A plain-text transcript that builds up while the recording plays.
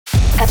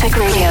Epic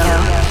Radio.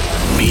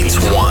 Beats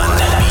One.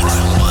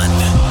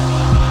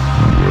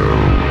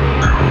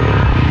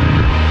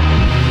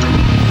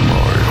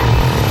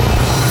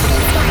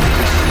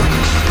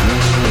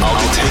 I'll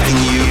be taking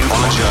you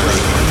on a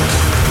journey.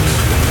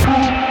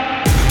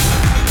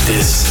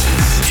 This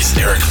is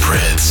Eric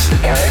Prydz.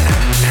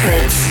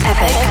 Prydz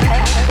Epic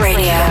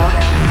Radio.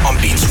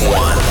 On Beats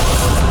One.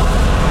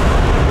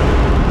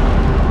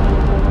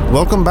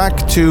 Welcome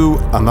back to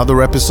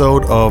another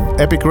episode of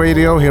Epic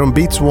Radio here on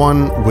Beats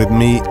One with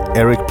me,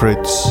 Eric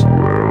Prydz.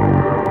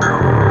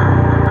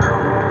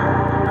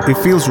 It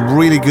feels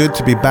really good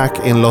to be back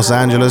in Los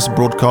Angeles,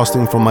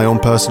 broadcasting from my own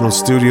personal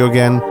studio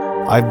again.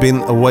 I've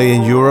been away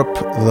in Europe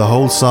the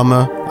whole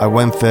summer. I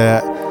went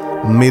there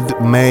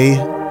mid-May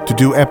to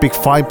do Epic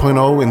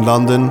 5.0 in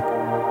London.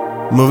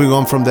 Moving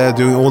on from there,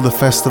 doing all the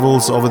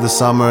festivals over the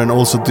summer and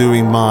also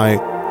doing my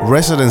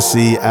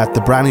residency at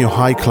the brand new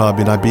High Club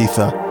in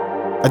Ibiza.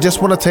 I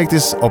just want to take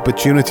this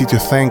opportunity to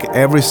thank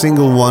every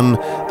single one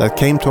that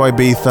came to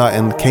Ibiza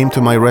and came to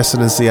my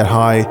residency at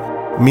High.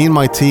 Me and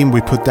my team,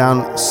 we put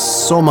down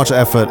so much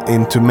effort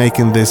into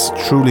making this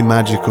truly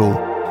magical,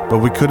 but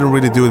we couldn't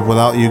really do it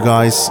without you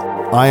guys.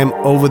 I am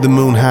over the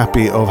moon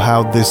happy of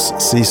how this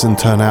season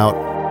turned out,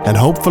 and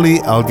hopefully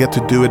I'll get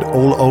to do it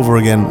all over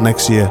again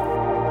next year.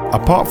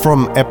 Apart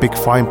from Epic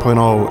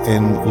 5.0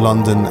 in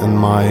London and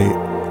my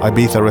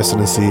Ibiza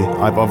residency,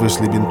 I've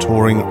obviously been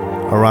touring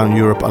around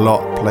Europe a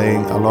lot,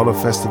 playing a lot of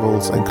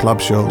festivals and club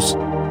shows.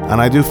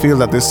 And I do feel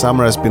that this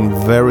summer has been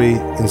very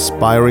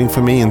inspiring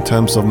for me in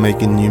terms of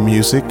making new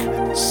music.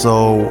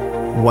 So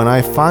when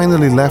I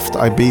finally left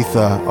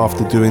Ibiza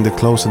after doing the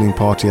closing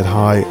party at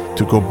High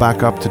to go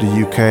back up to the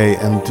UK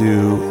and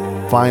do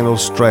final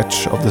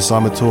stretch of the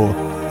summer tour,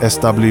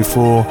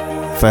 SW4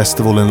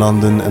 Festival in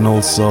London and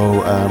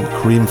also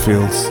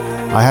Creamfields,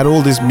 I had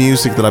all this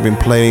music that I've been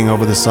playing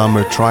over the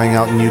summer, trying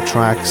out new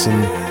tracks.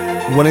 And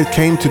when it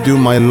came to do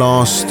my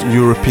last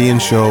European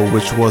show,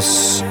 which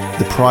was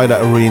the Prydz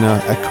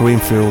Arena at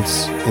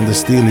Creamfields in the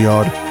Steel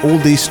Yard, all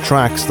these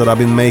tracks that I've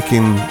been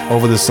making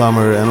over the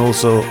summer and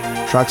also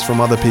tracks from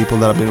other people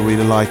that I've been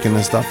really liking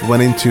and stuff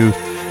went into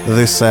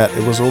this set.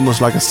 It was almost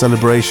like a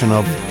celebration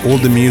of all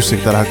the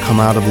music that had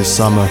come out of this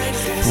summer.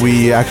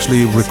 We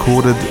actually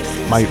recorded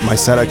my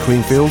set at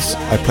Creamfields.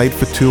 I played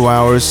for 2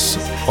 hours.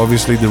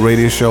 Obviously the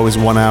radio show is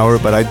 1 hour,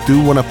 but I do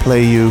want to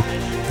play you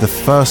the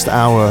first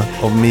hour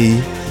of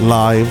me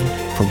live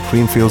from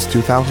Creamfields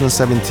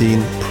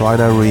 2017 Prydz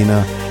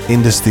Arena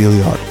in the Steel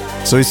Yard.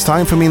 So it's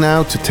time for me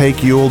now to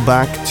take you all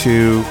back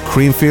to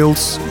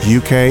Creamfields,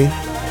 UK,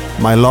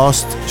 my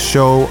last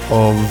show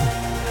of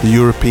the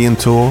European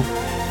tour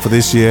for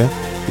this year.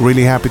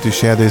 Really happy to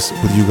share this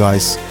with you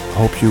guys.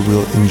 Hope you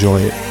will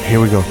enjoy it.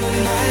 Here we go.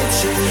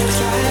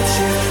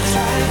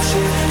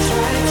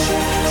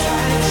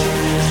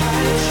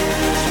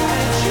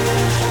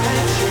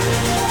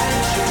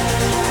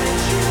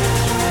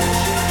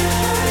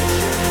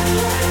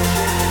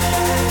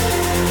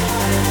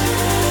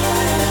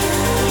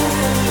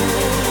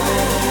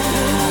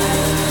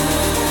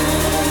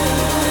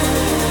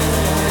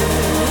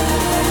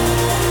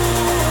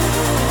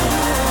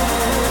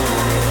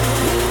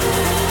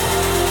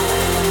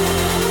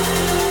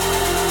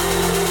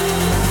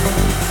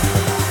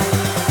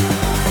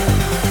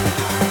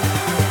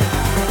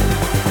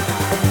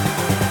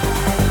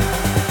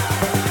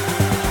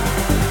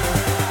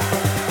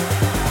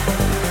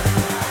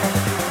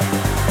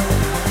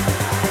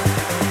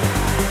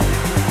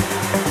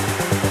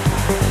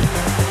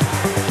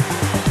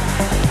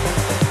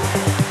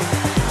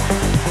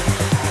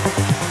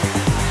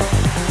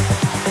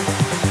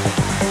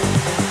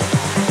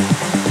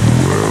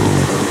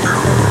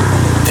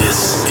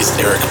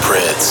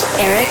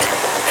 Eric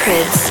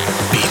Prydz.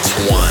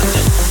 Beats One.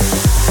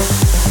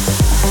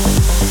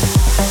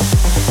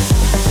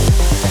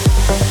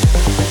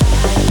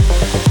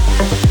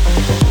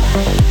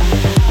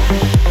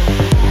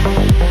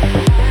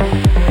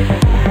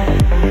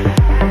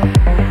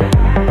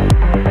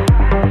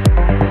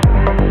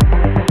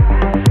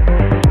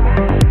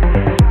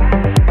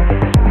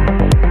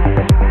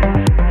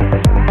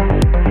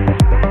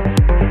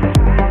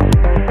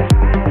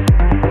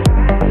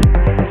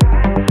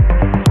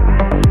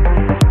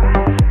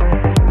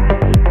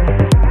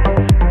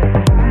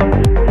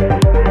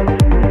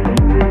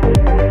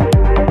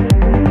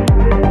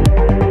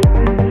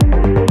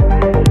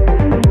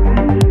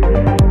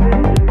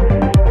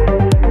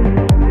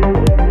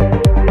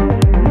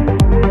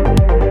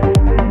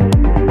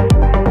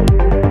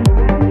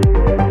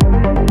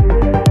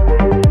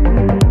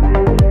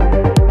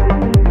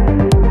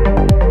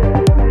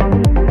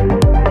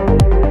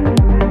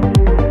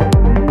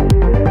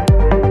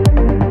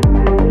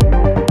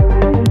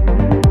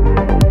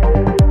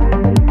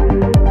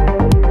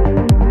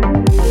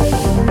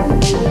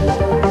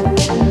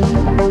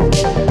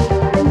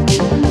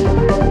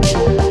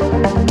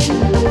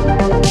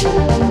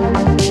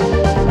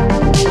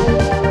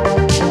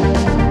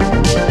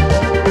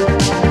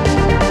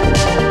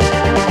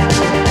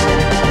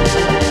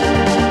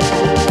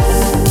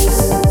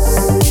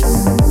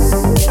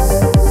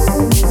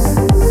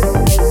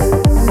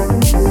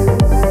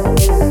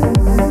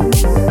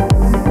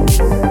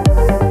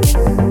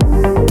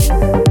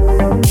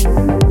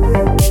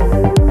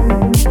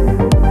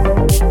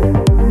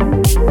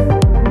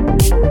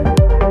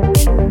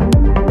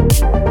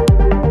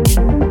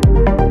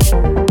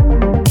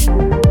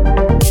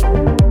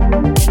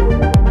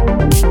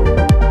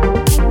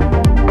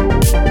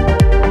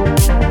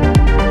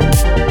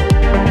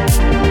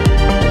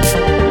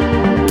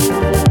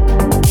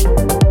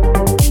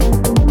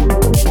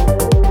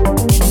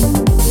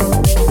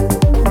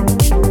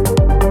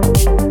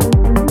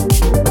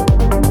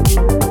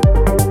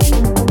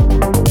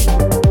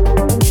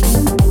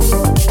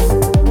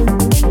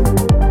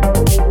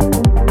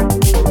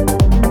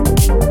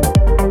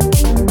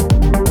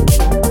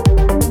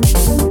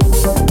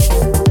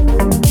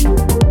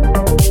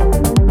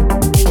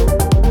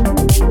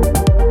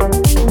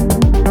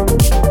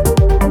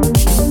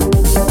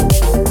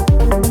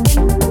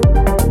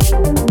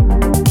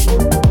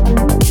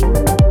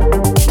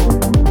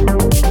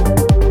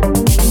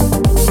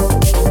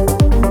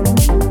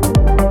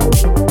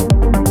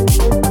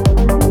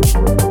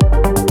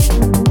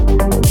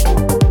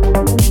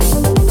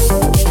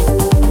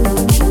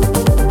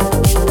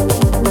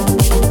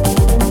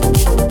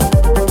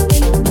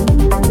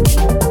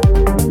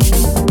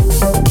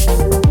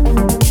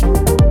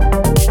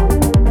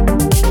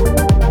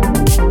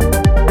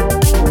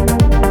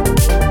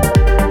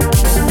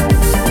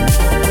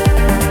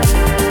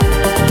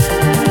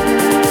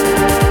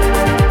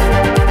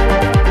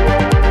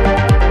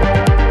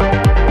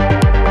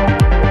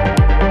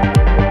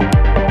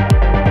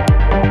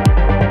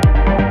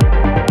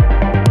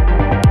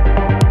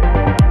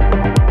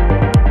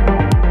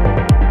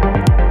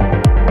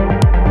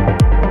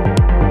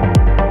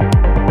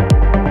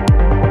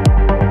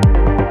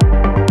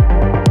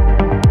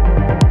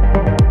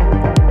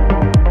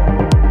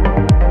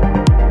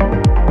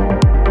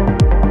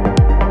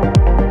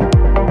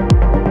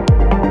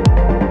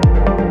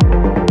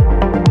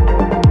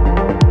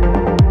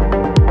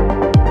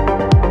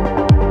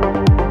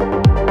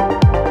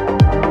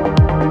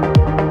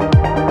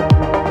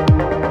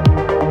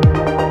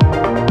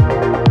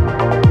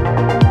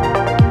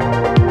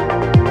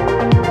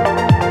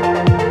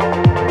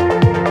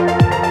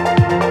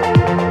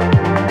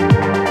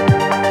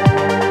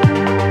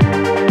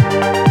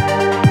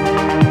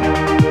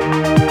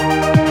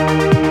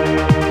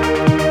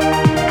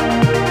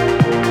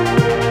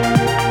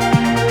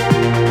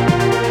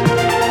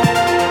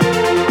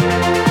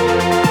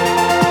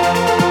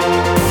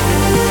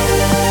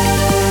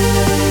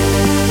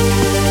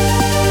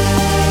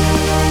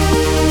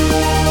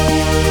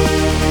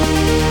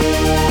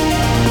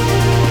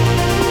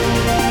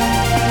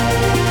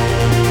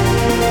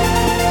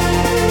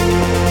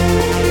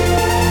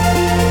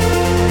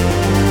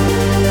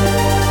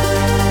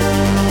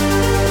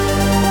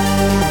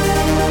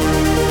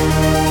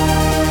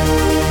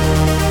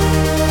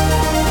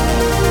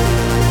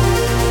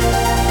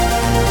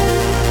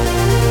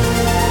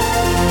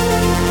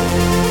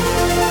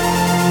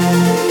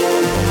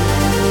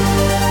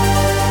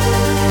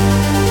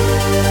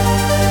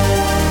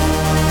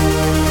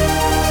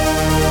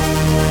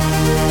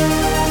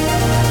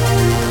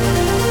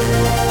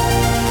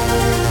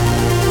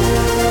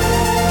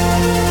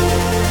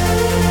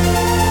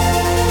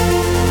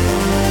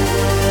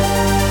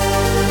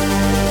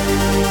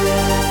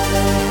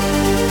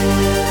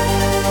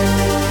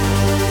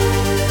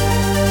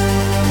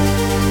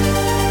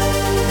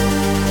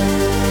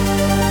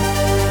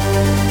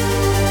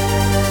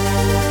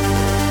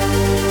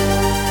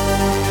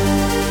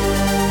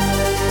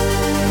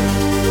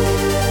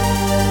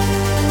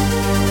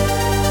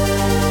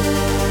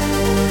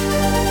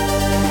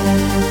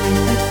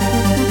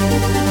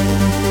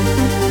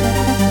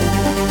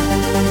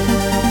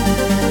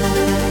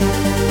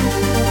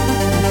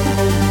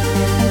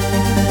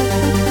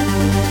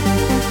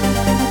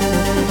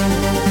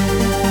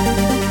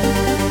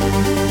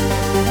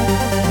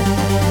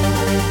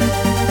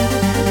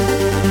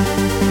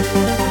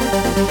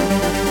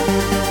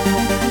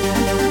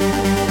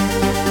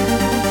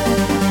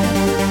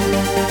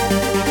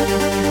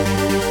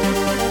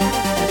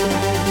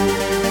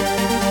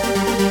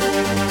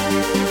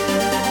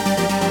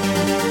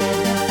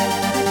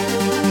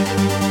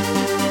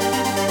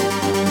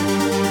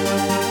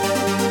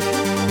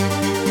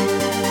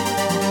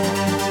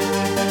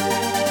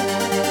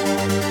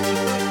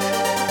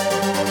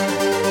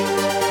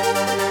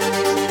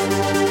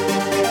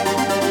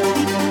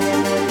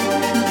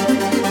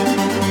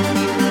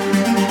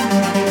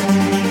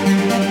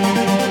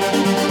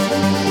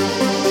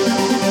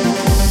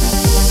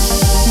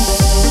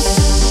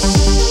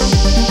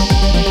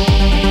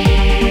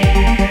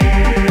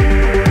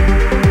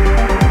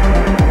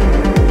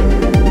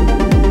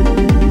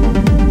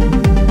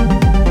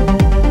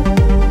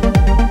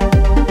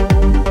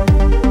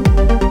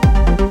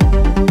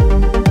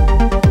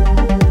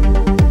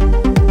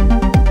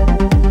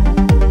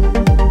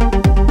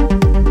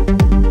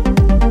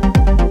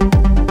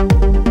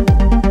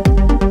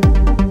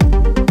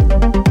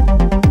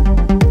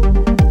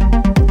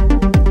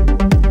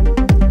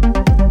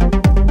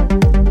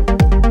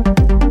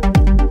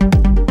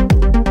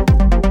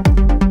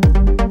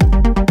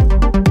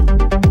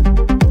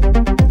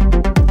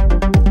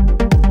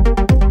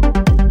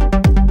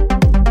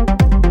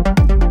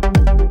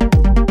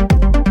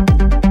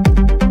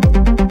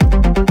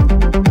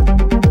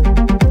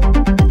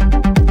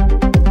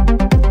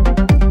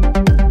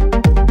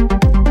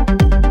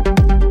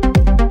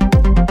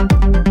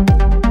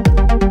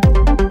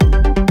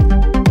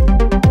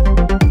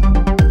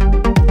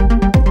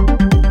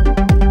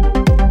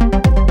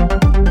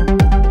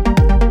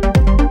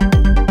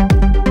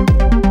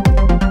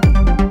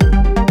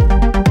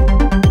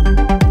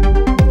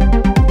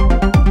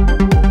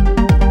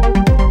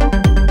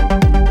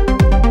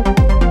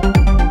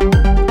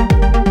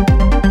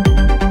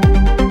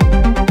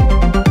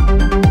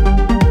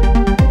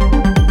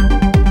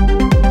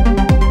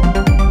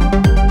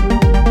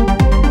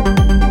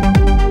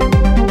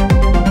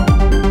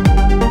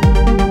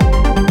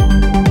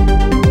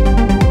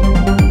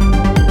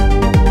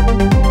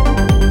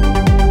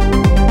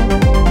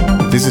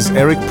 This is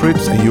Eric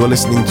Prydz, and you are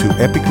listening to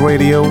Epic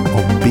Radio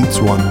on Beats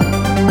One.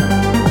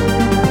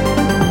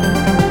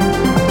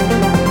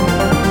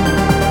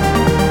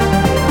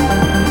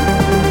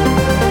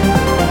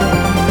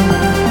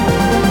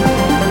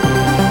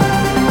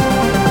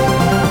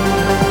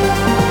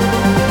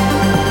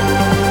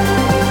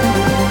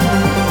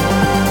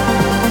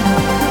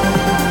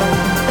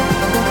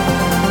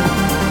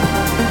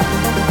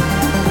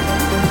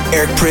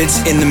 Eric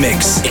Prydz in the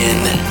mix.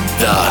 In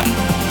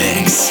the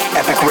mix.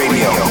 Epic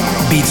Radio.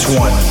 Beats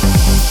One.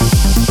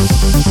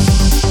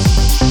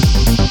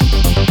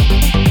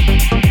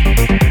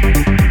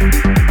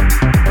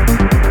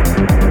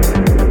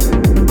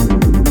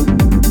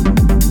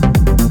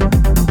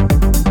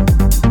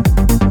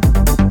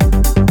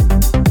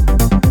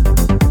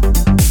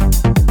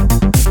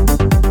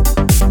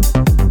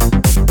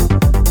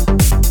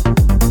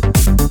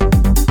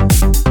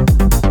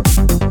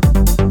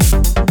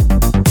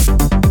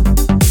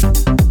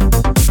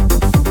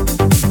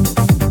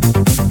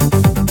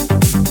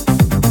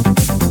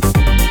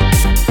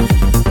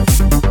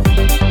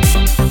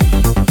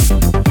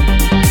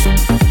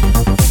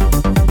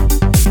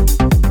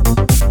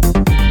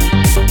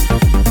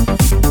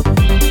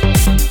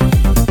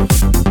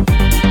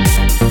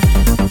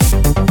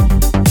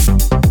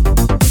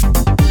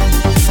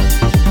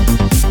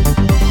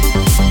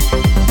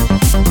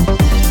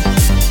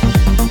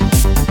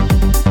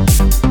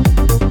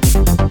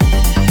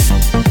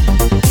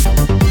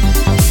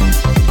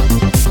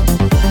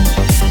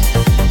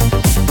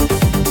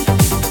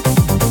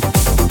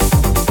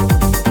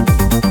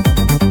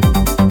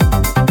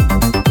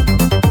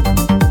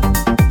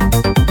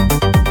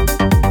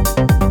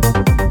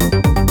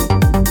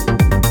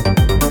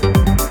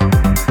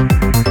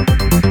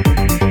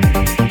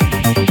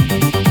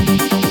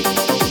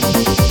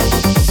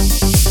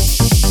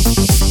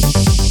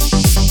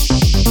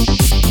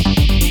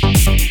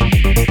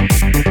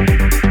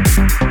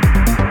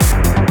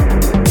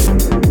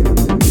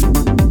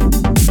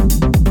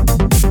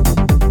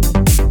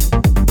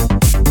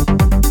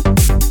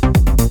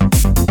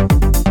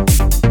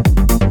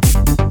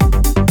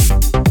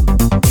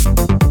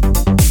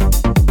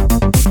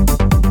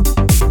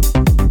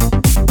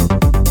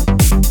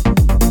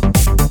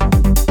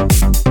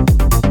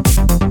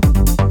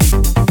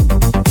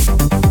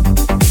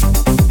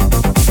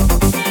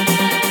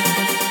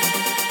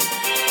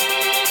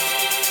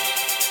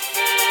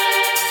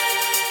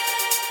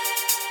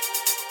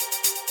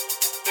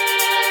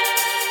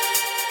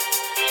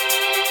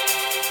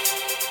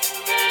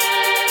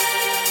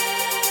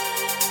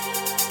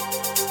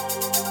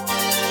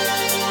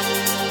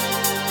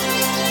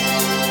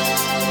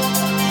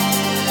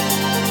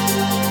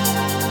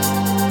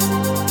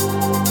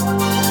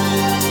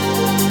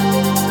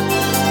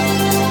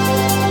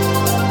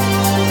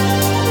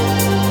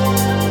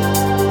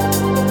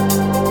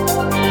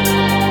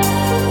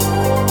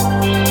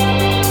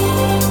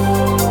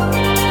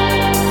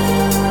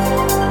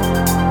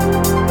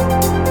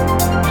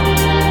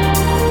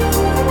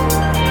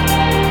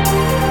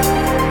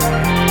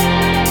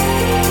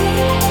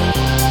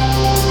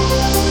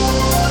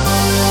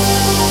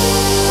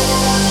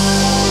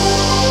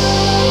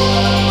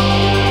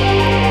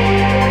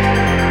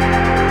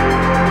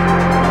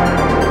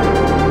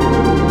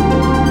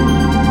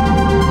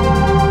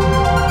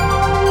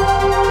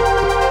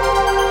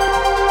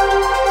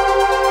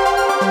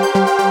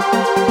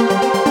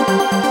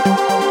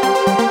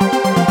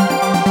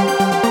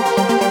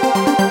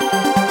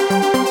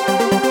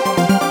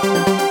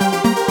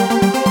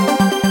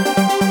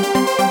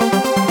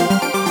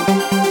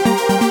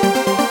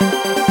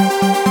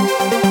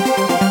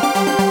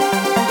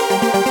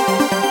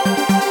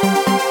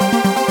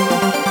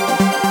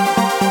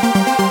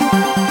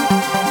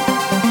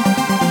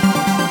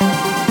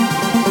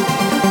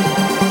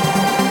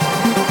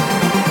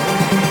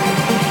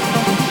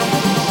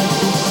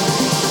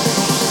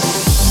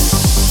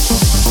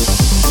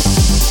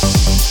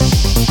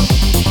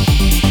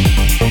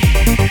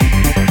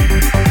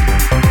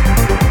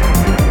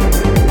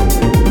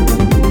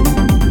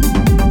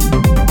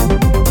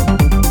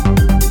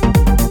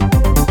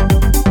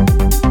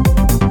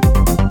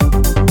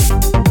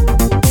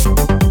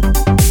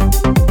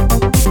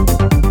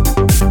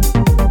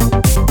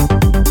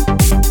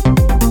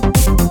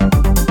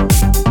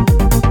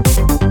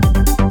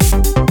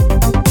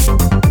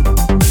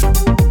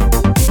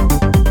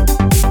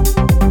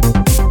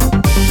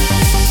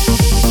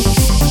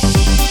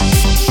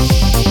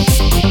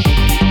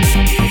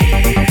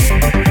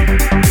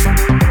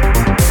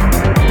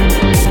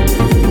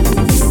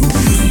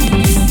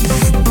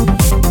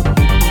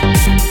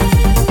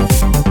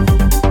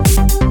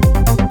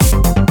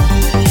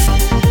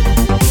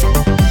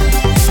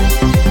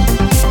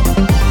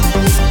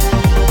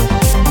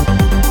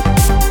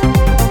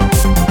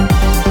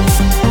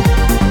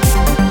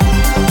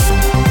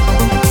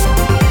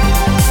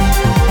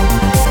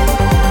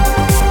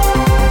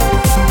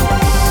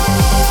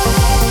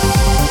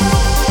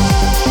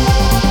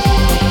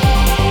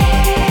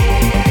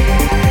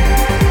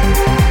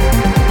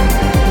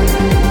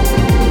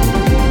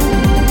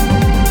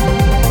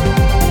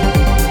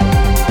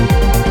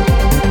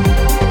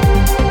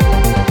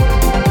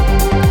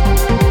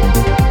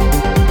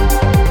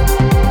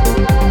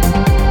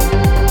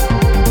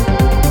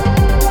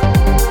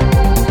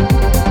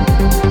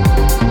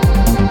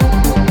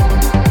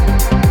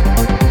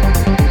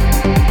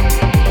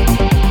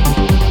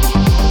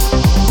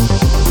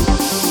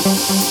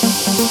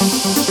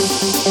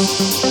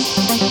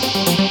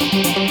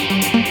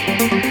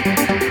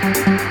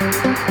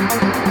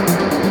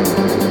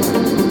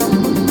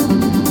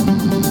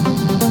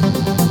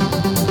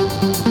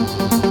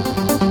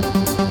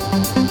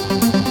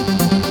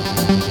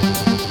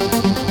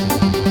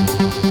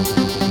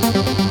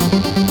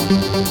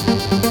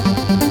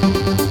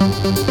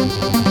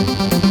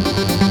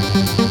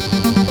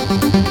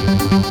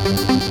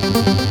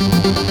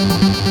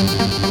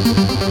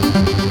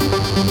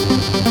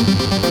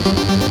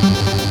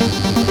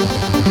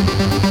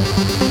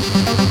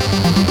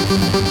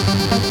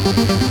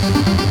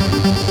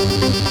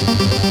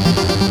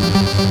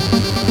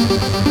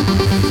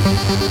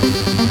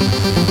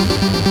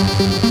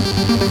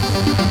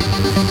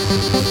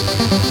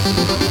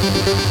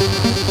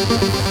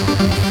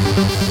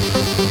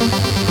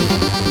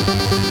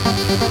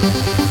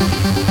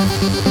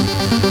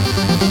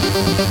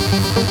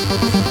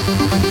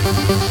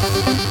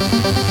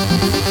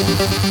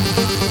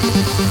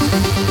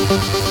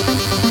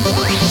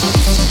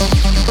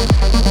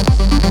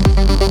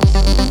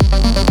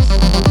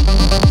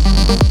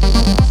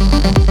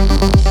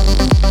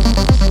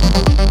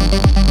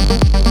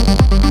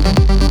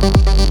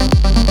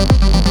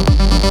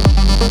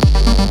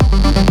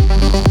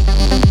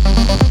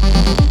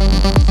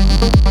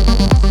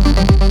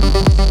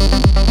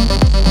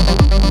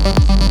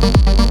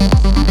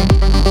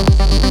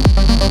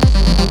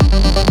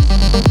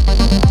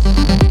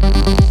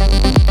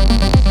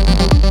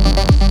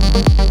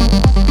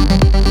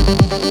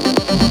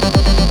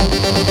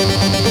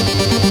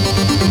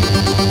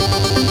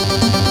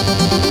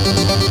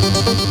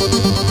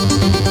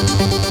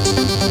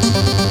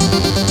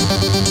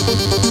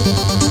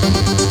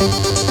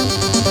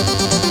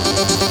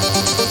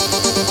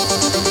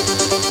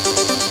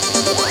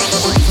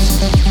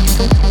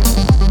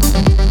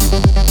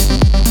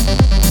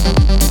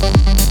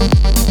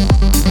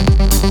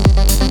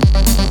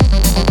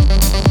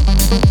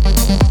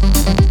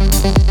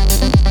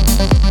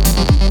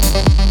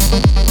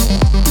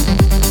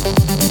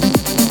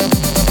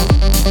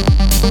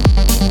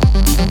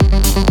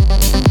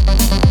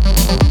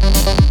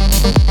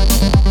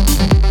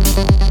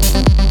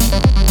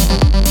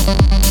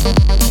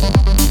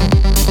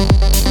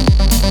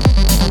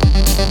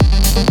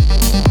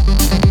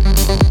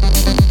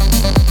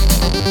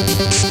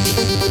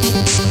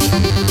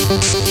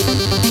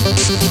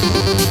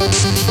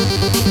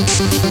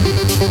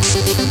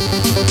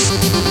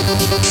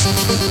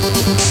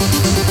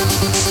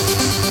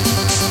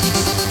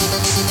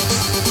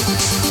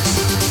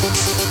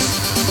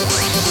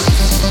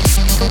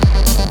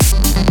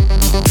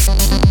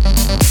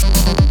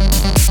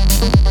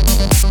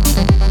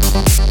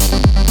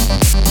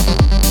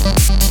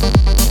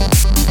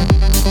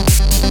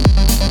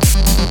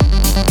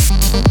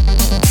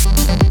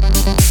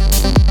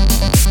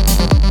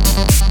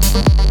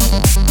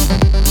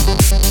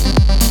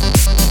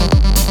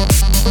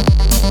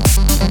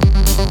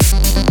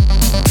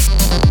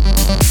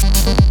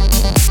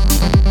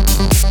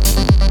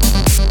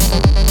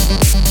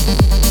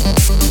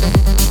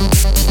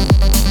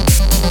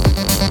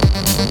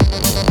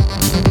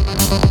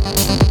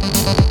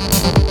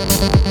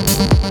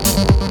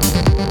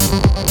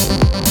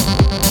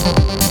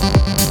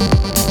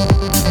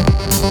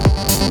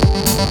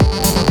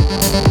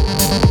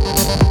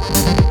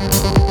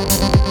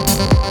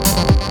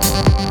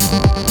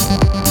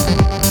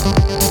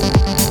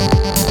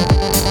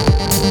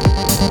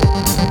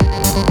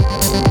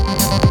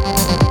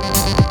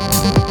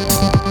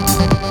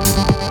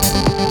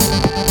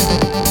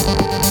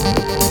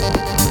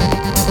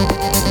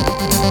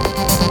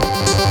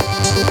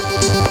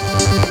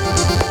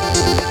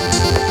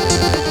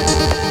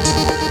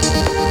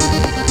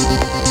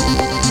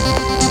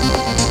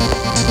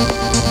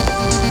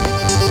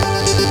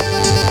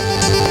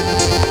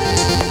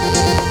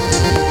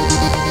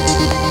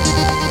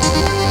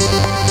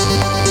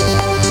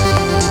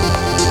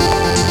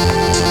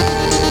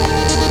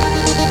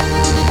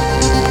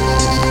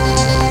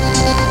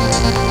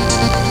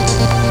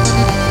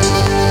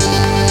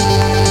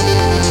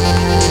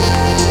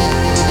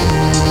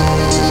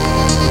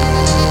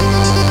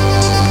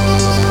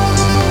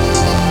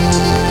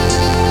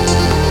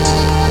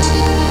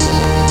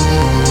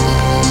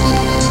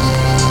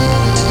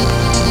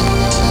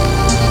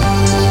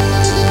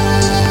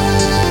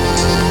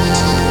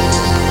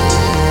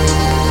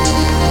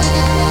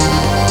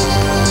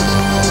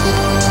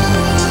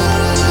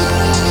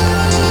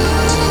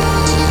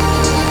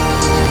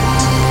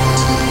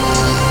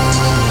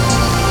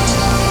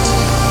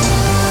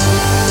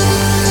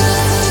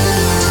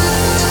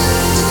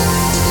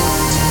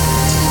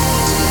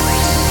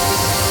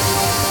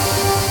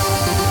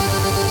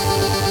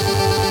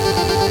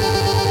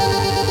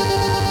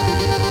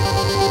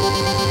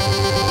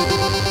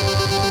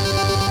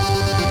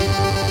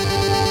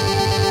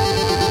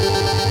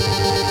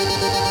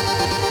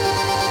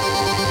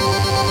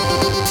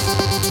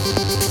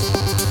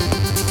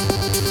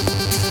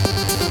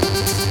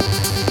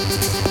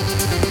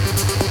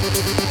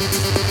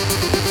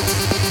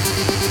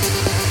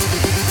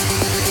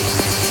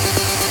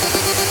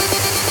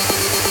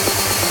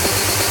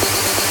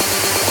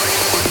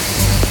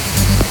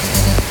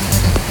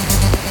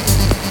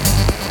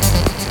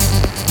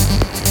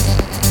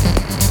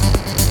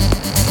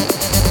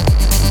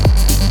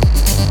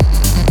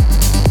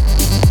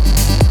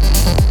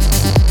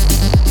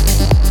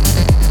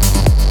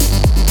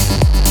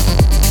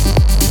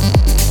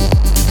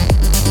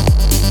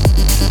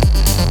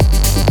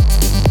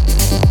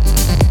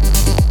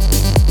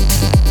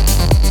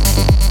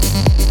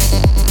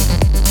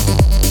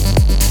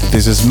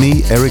 This is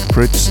me, Eric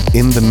Prydz,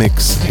 in the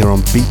mix here on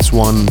Beats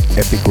One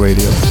Epic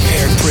Radio.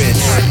 Eric Prydz.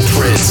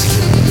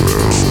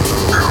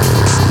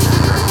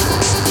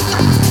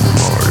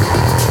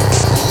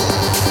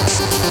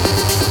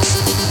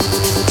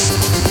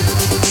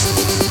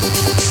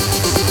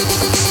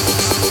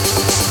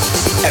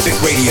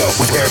 Epic Radio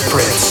with Eric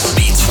Prydz.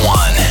 Beats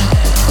One.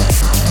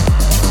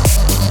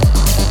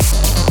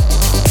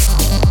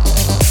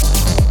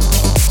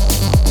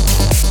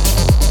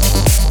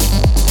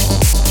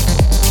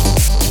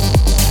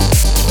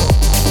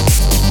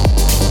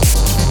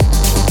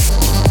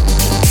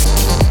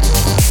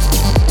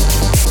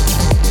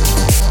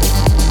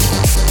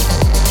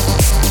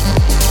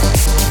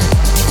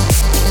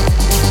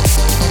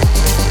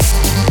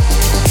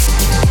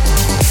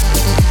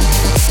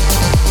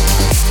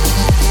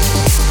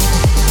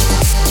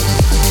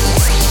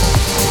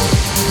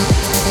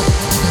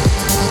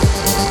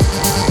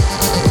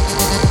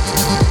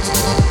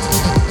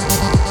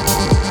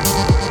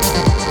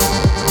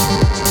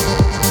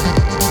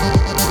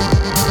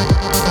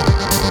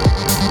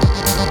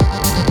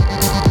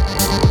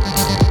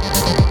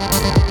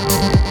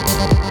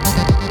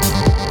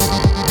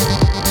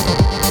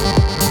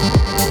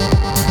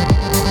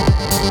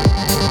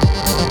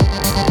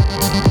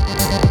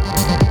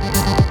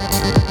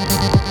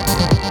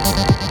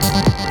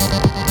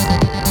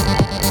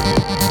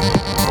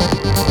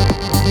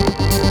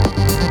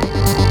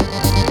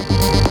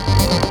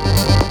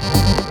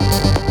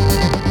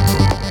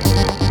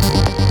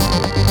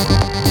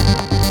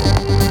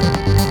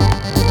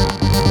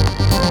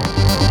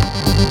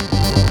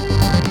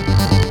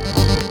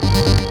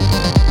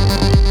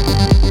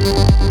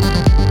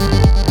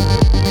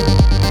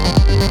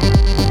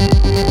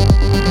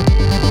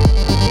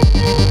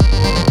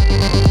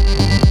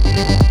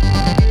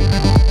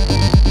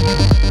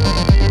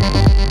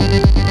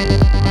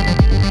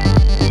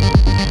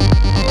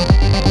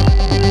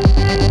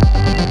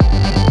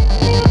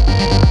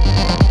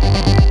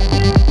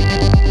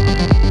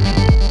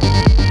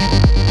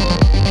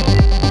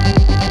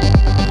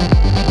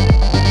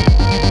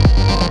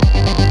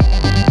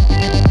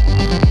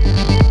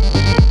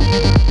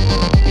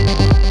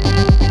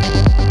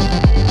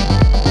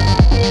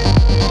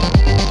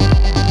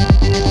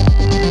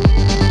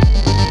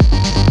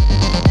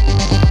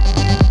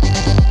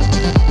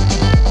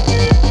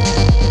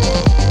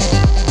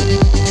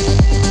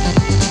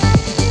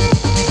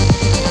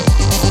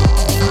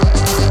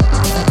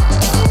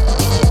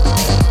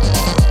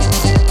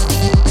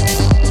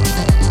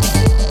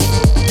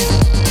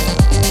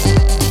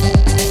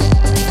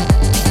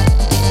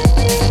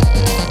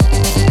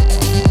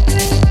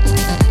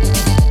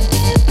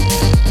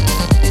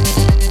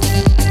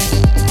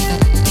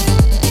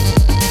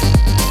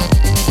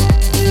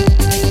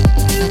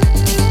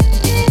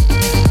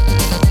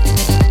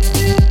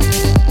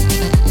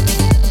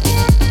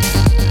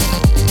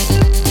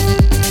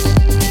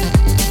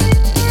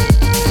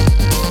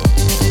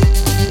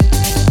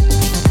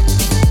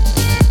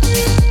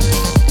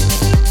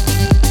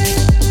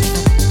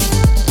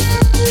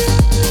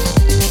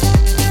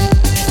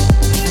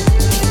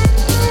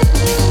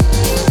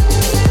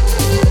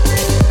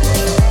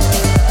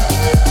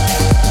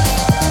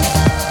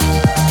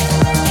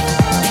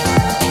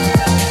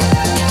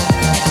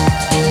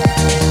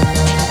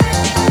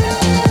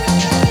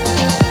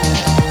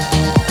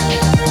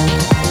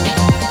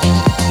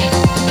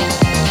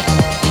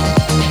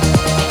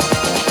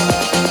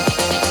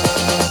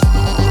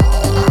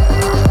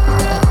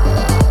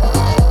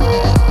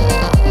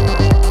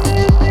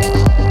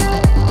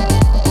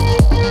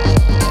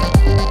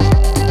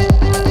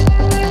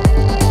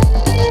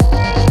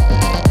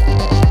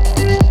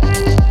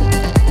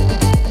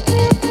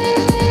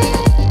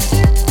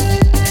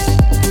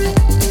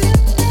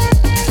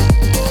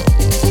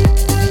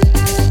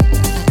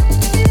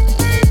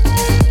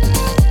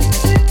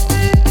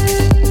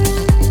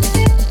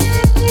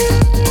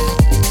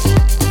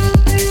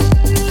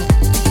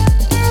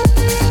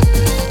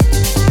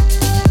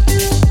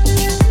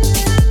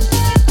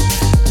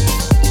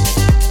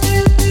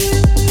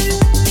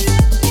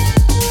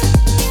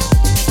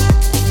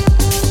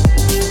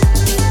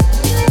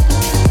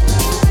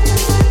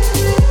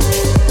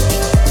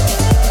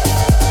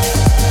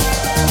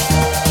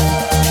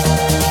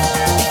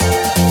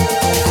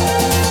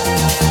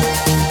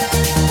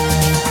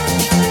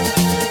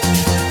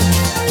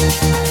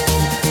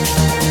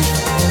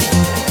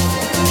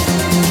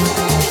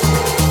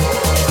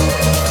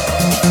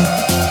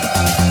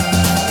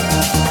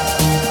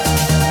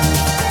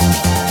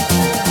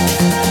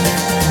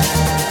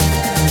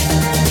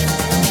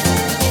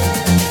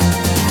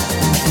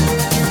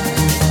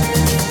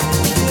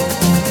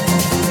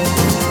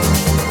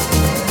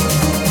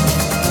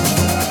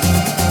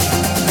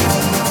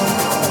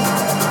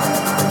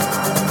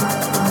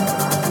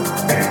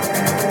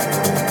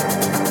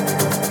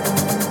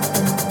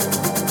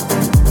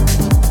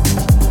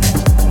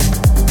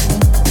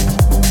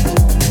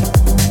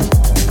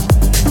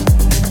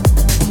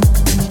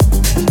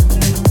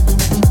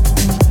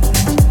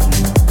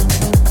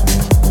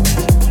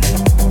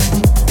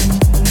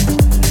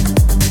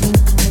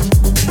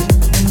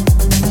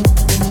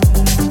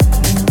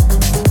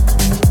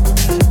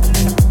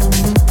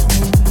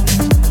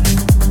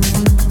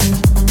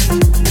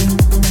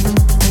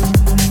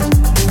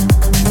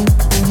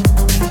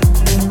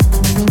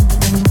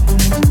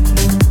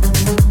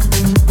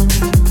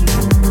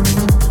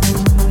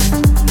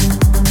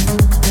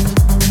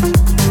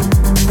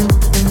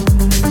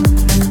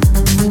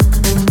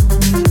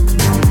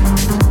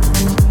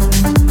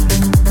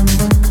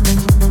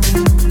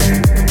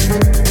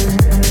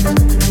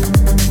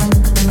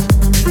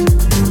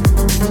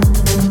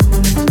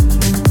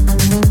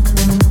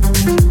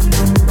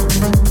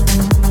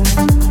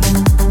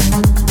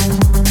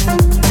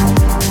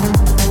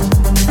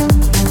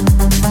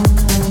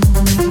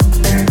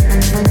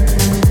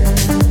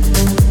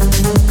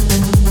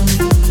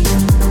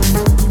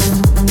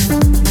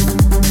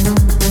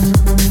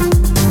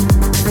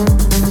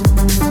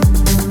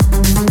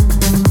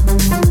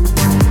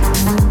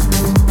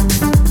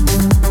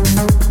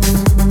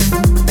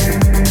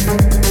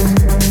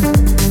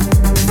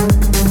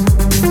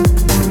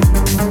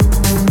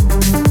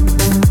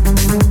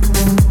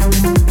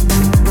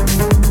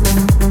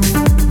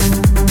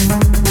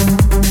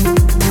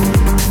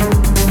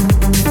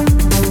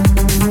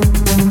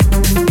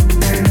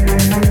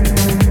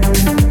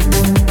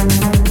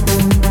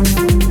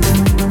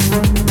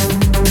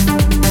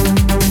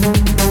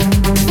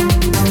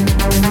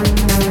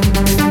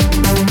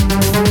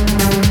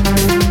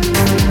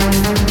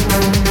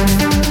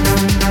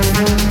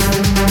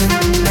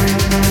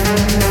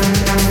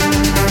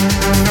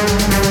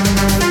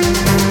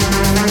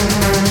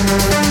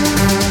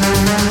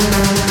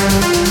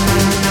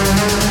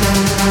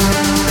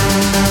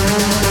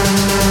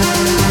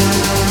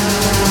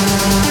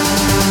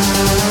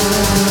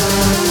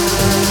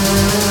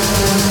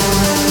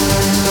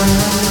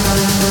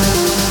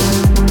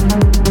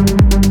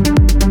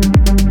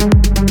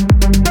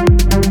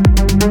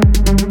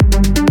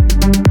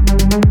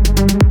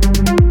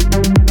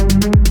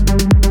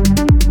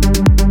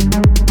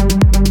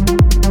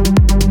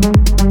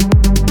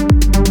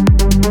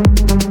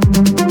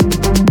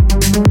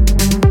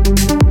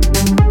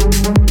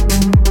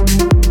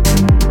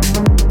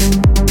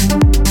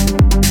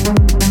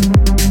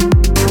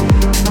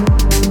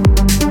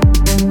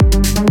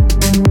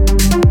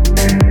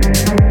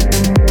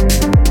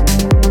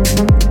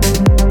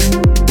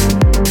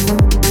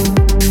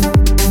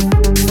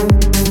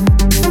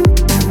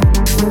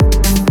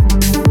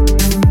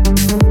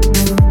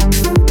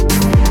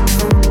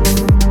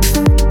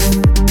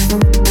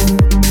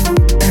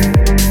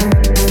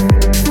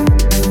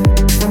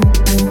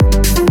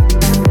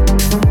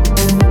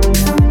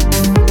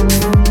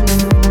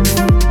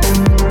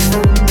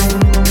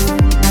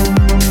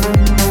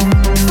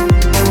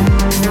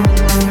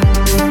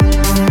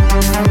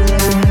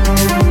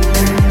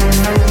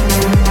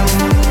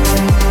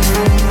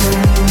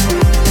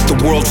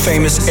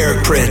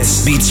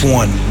 Beats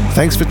One.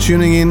 Thanks for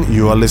tuning in.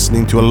 You are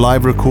listening to a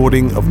live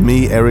recording of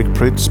me, Eric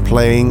Prydz,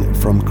 playing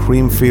from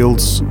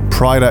Creamfield's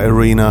Prydz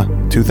Arena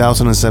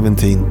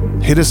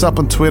 2017. Hit us up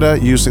on Twitter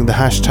using the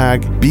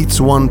hashtag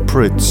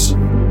Beats1Prydz.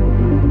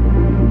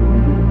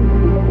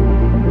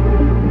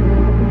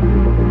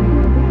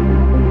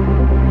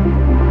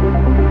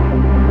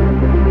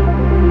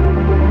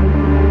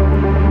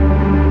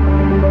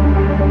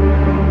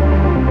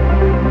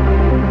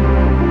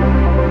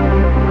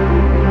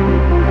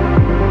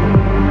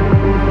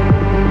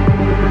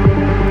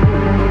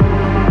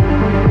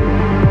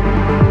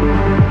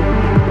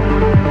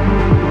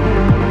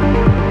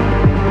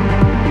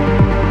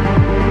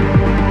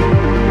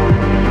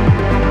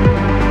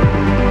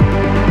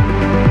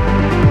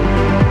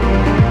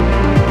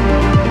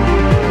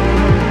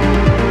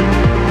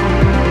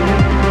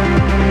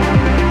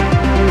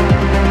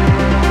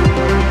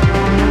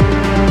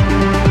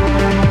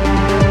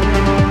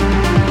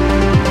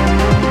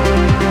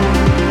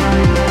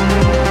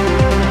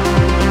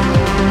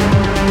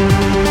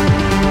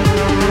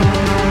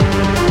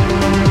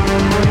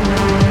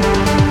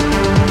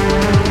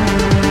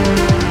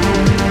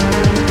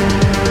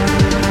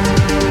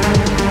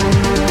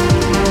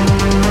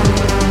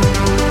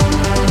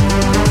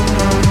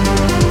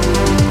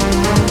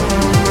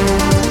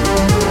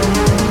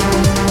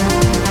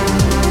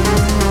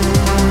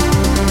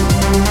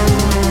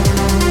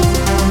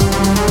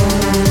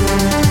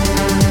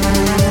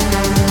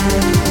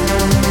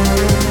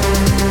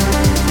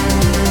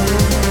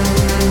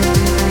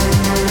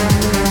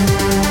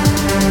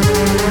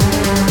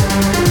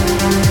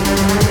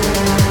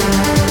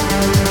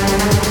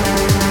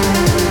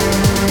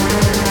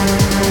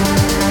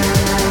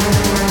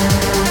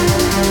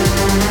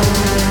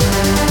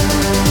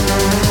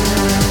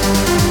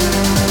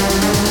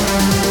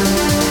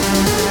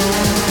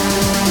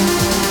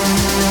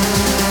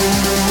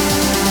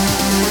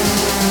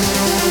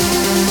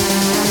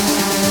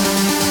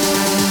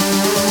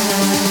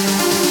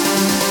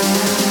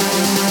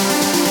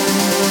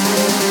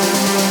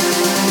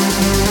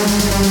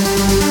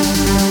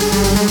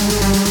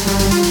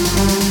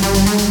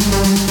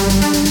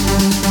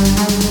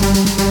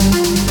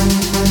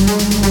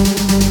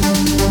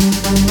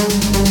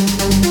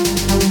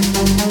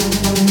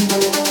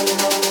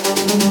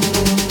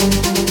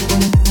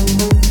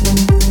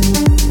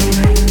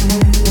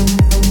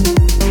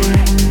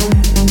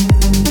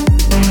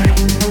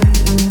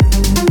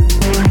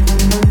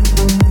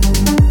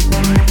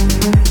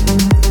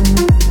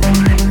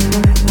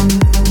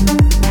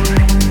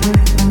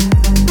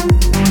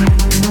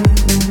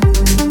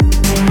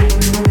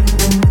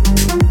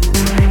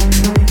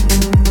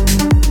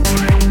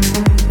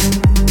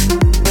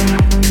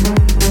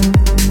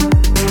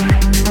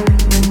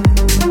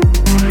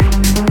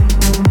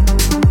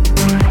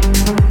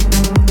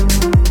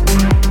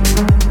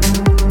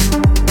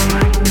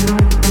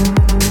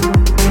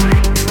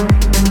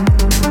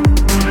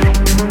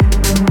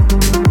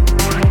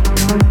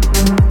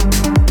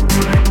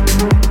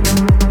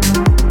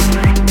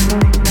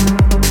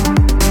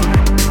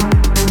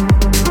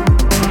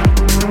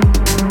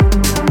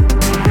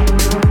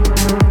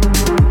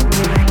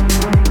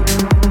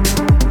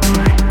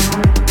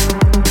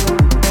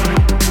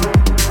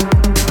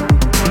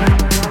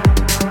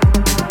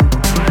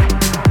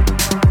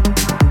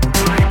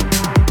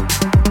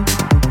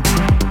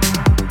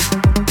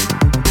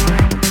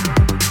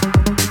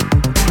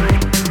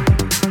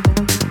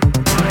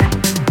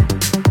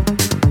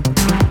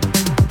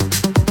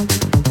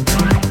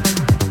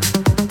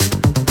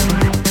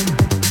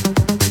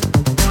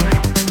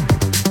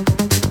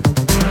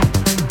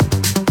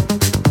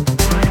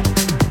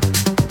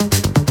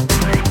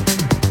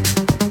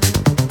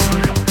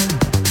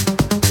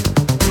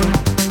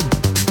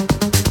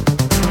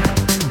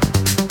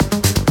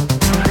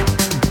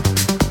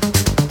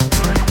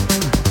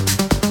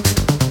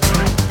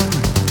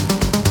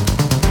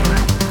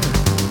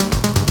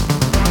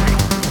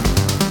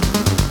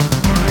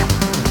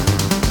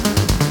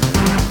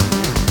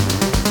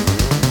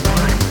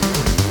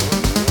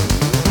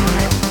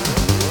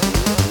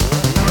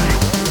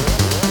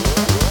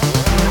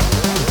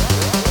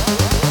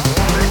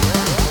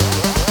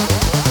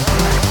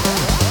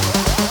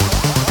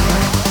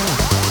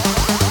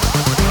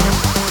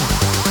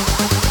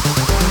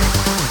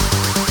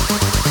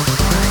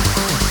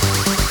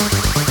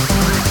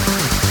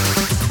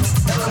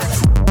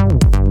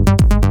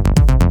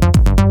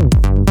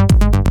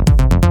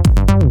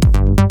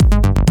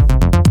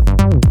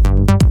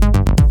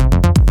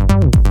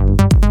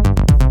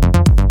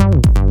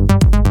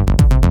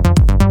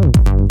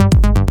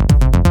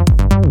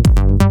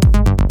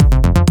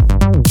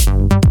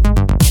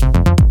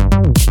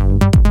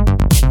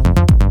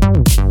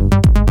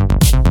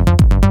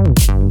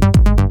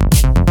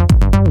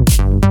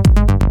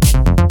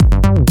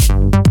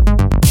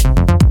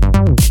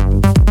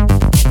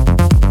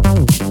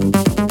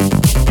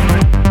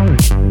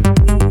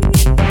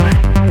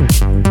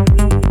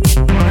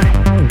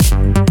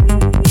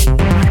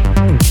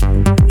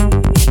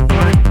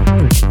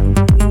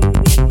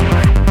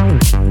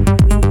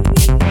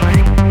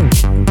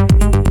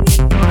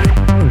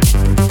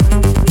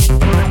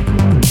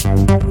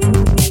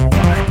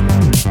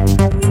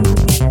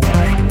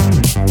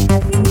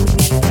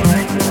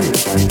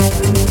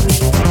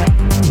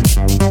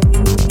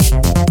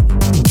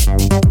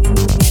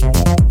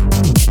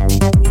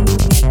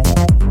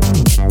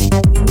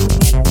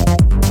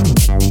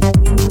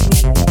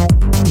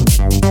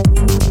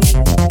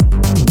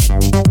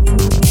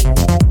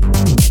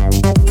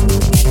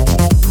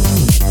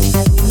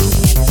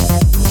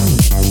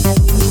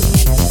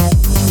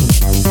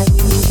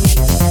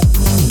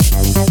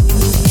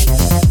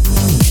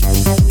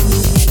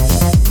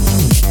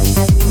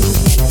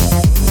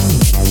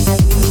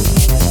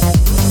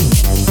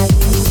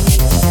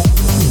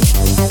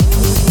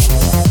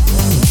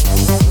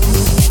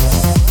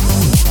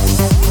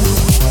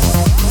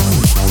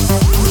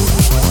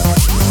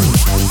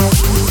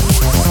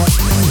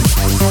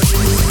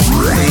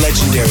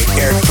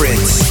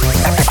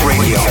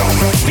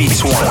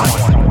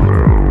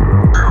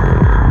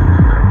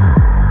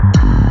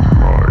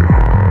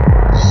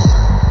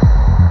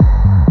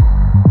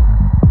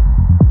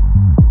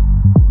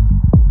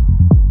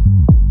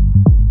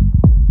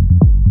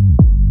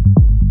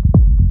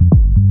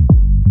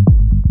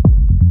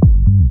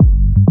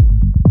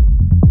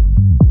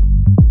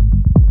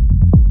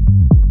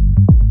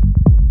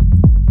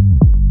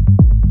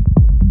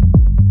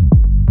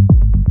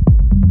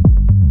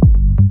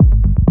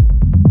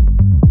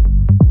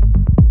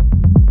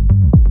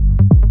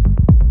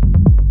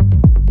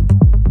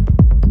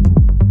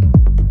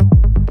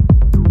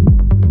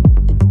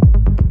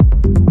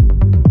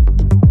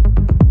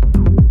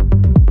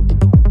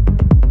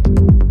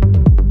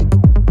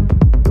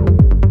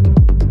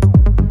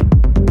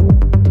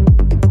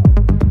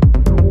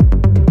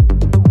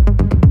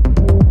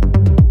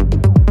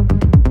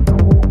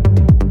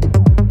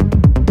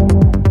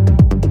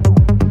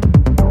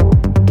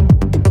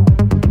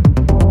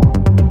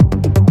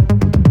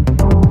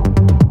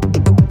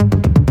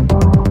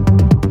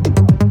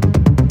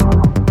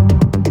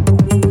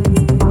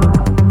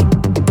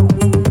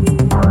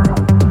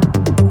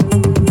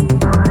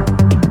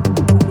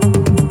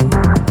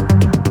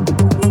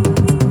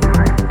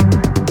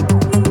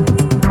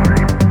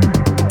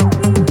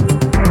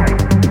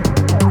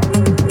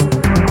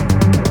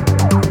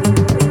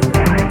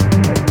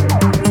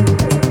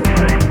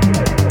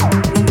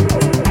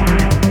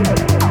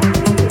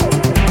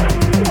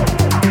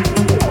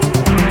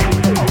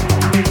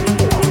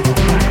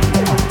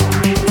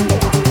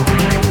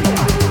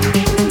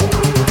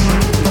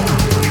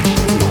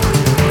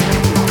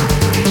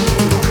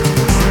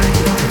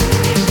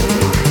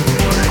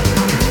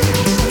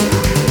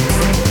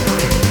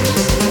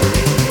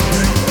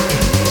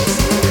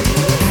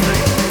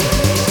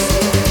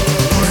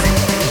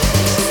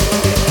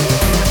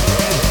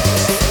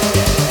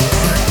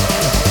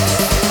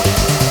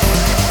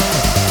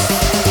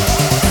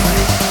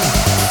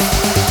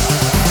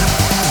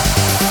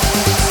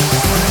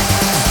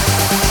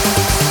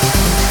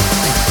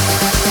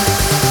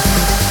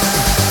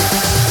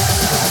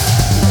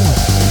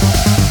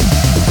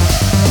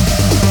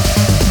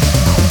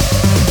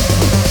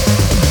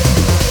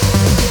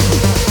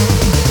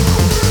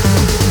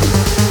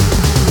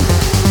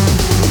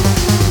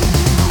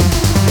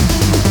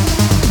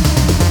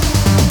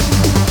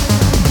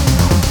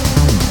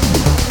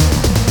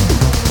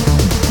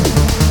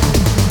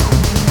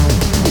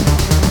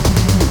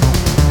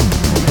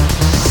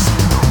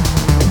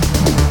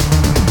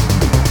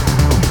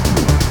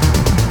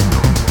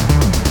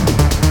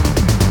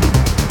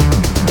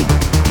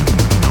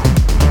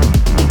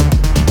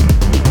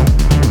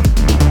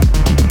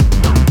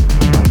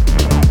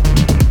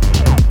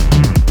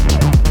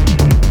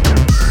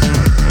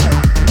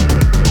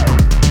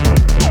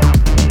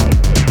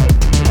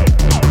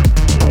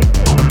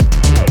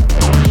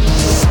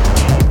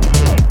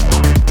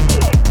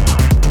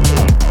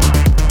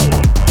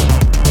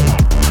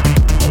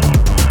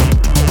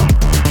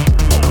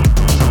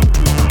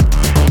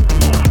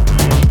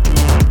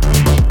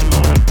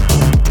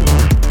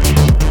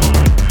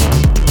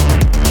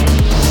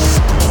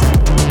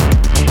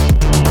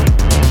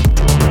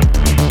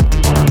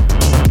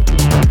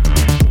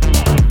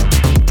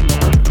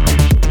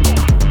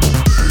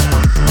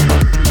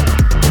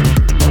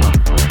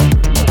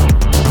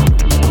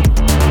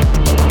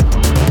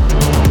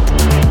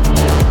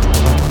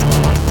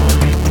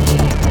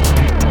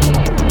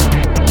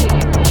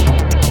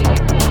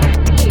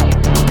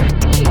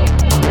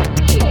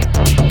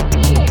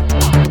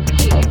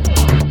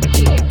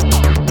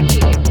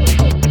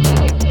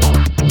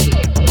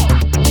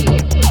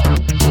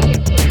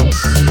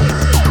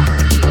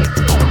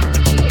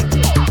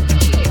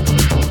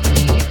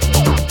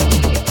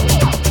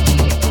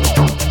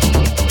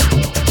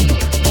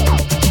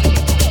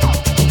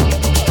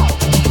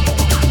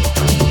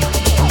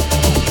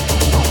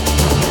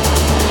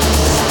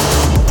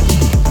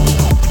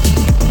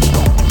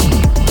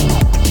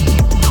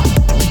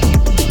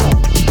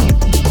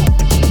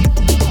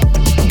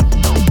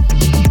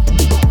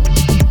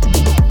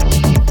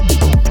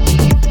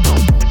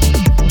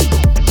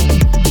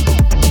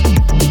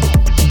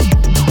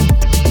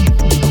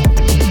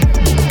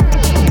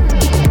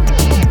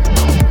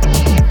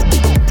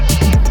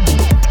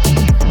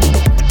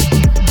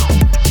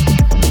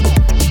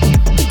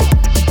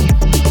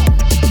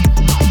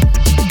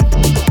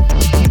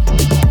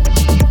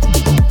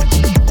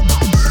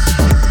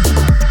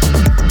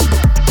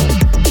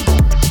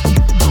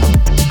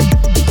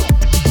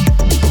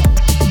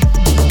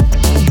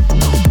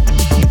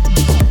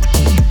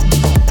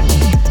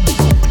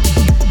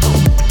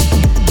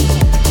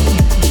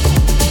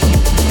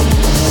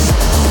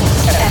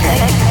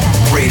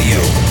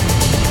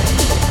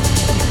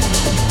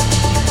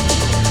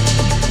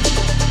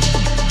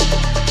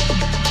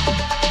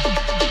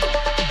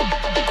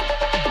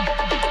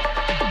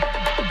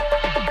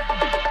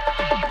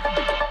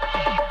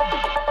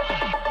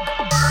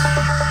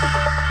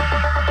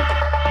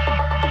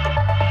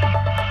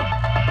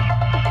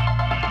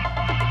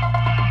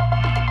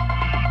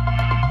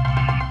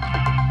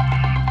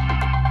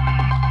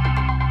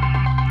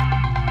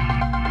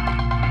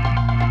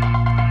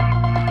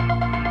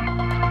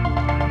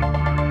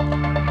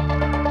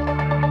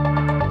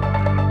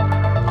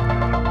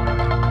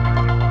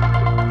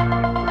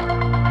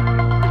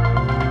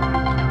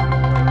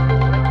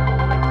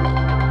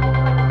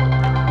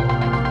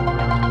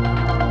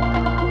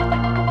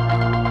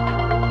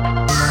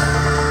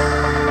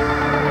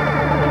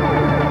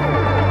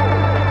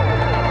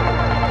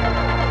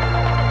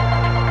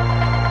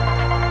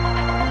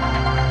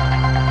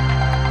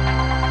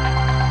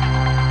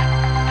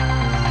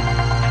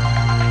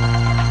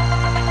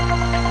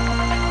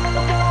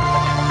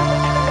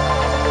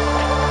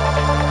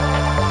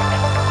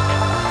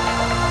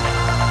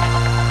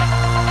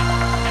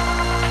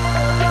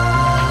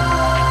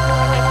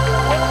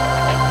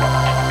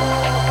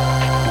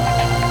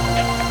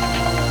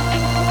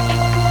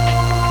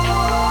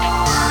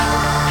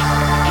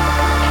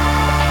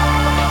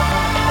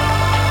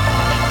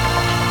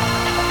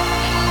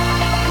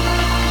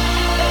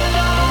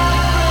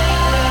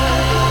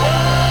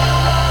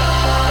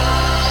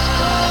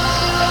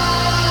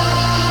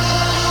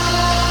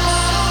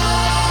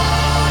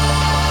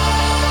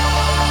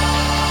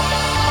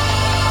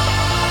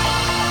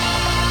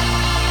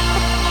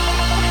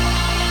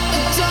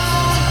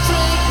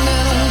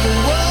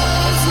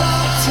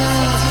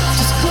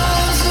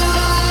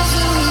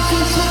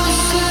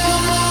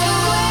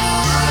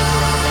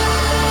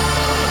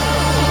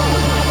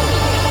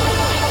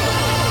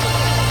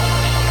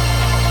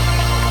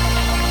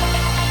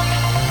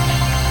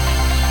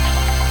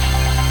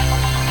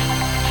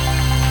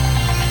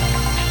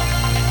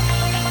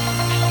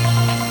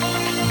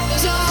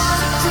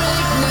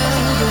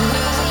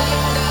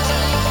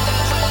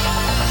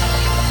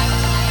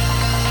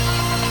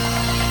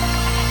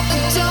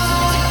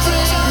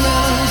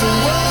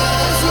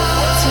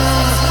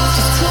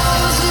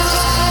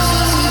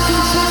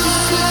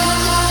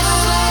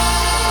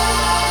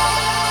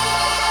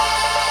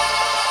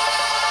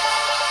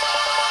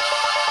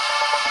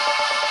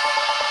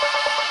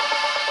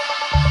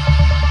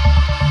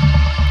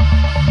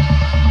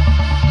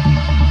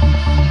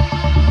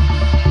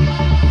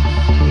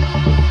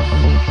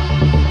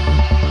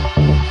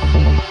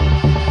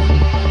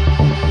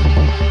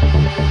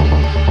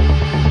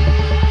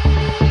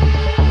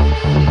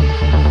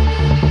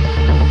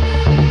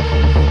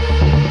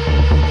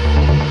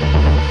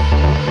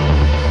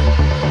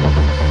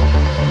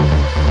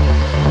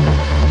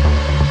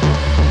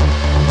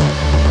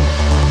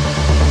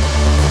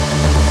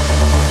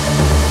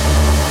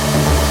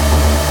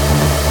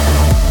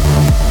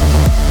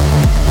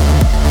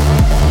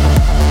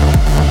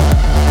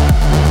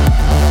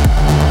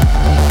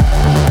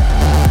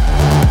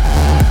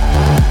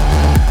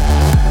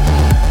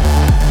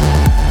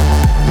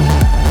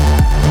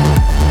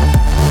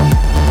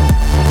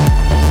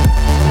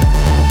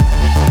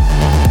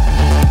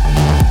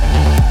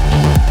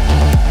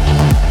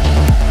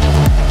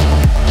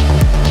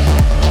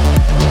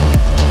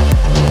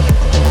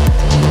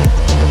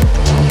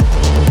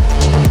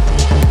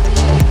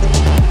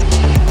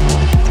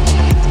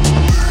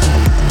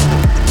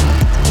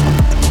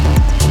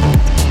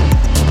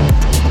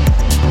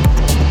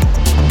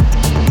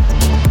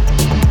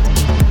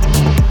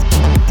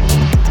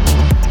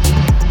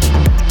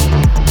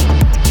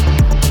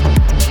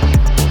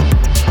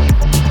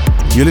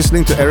 You're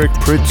listening to Eric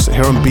Prydz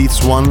here on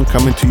Beats One,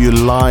 coming to you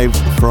live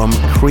from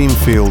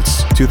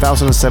Creamfields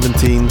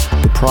 2017,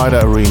 the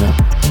Prydz Arena.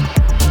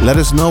 Let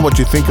us know what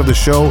you think of the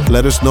show.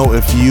 Let us know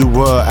if you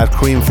were at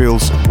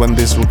Creamfields when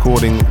this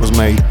recording was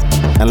made.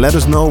 And let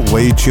us know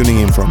where you're tuning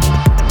in from.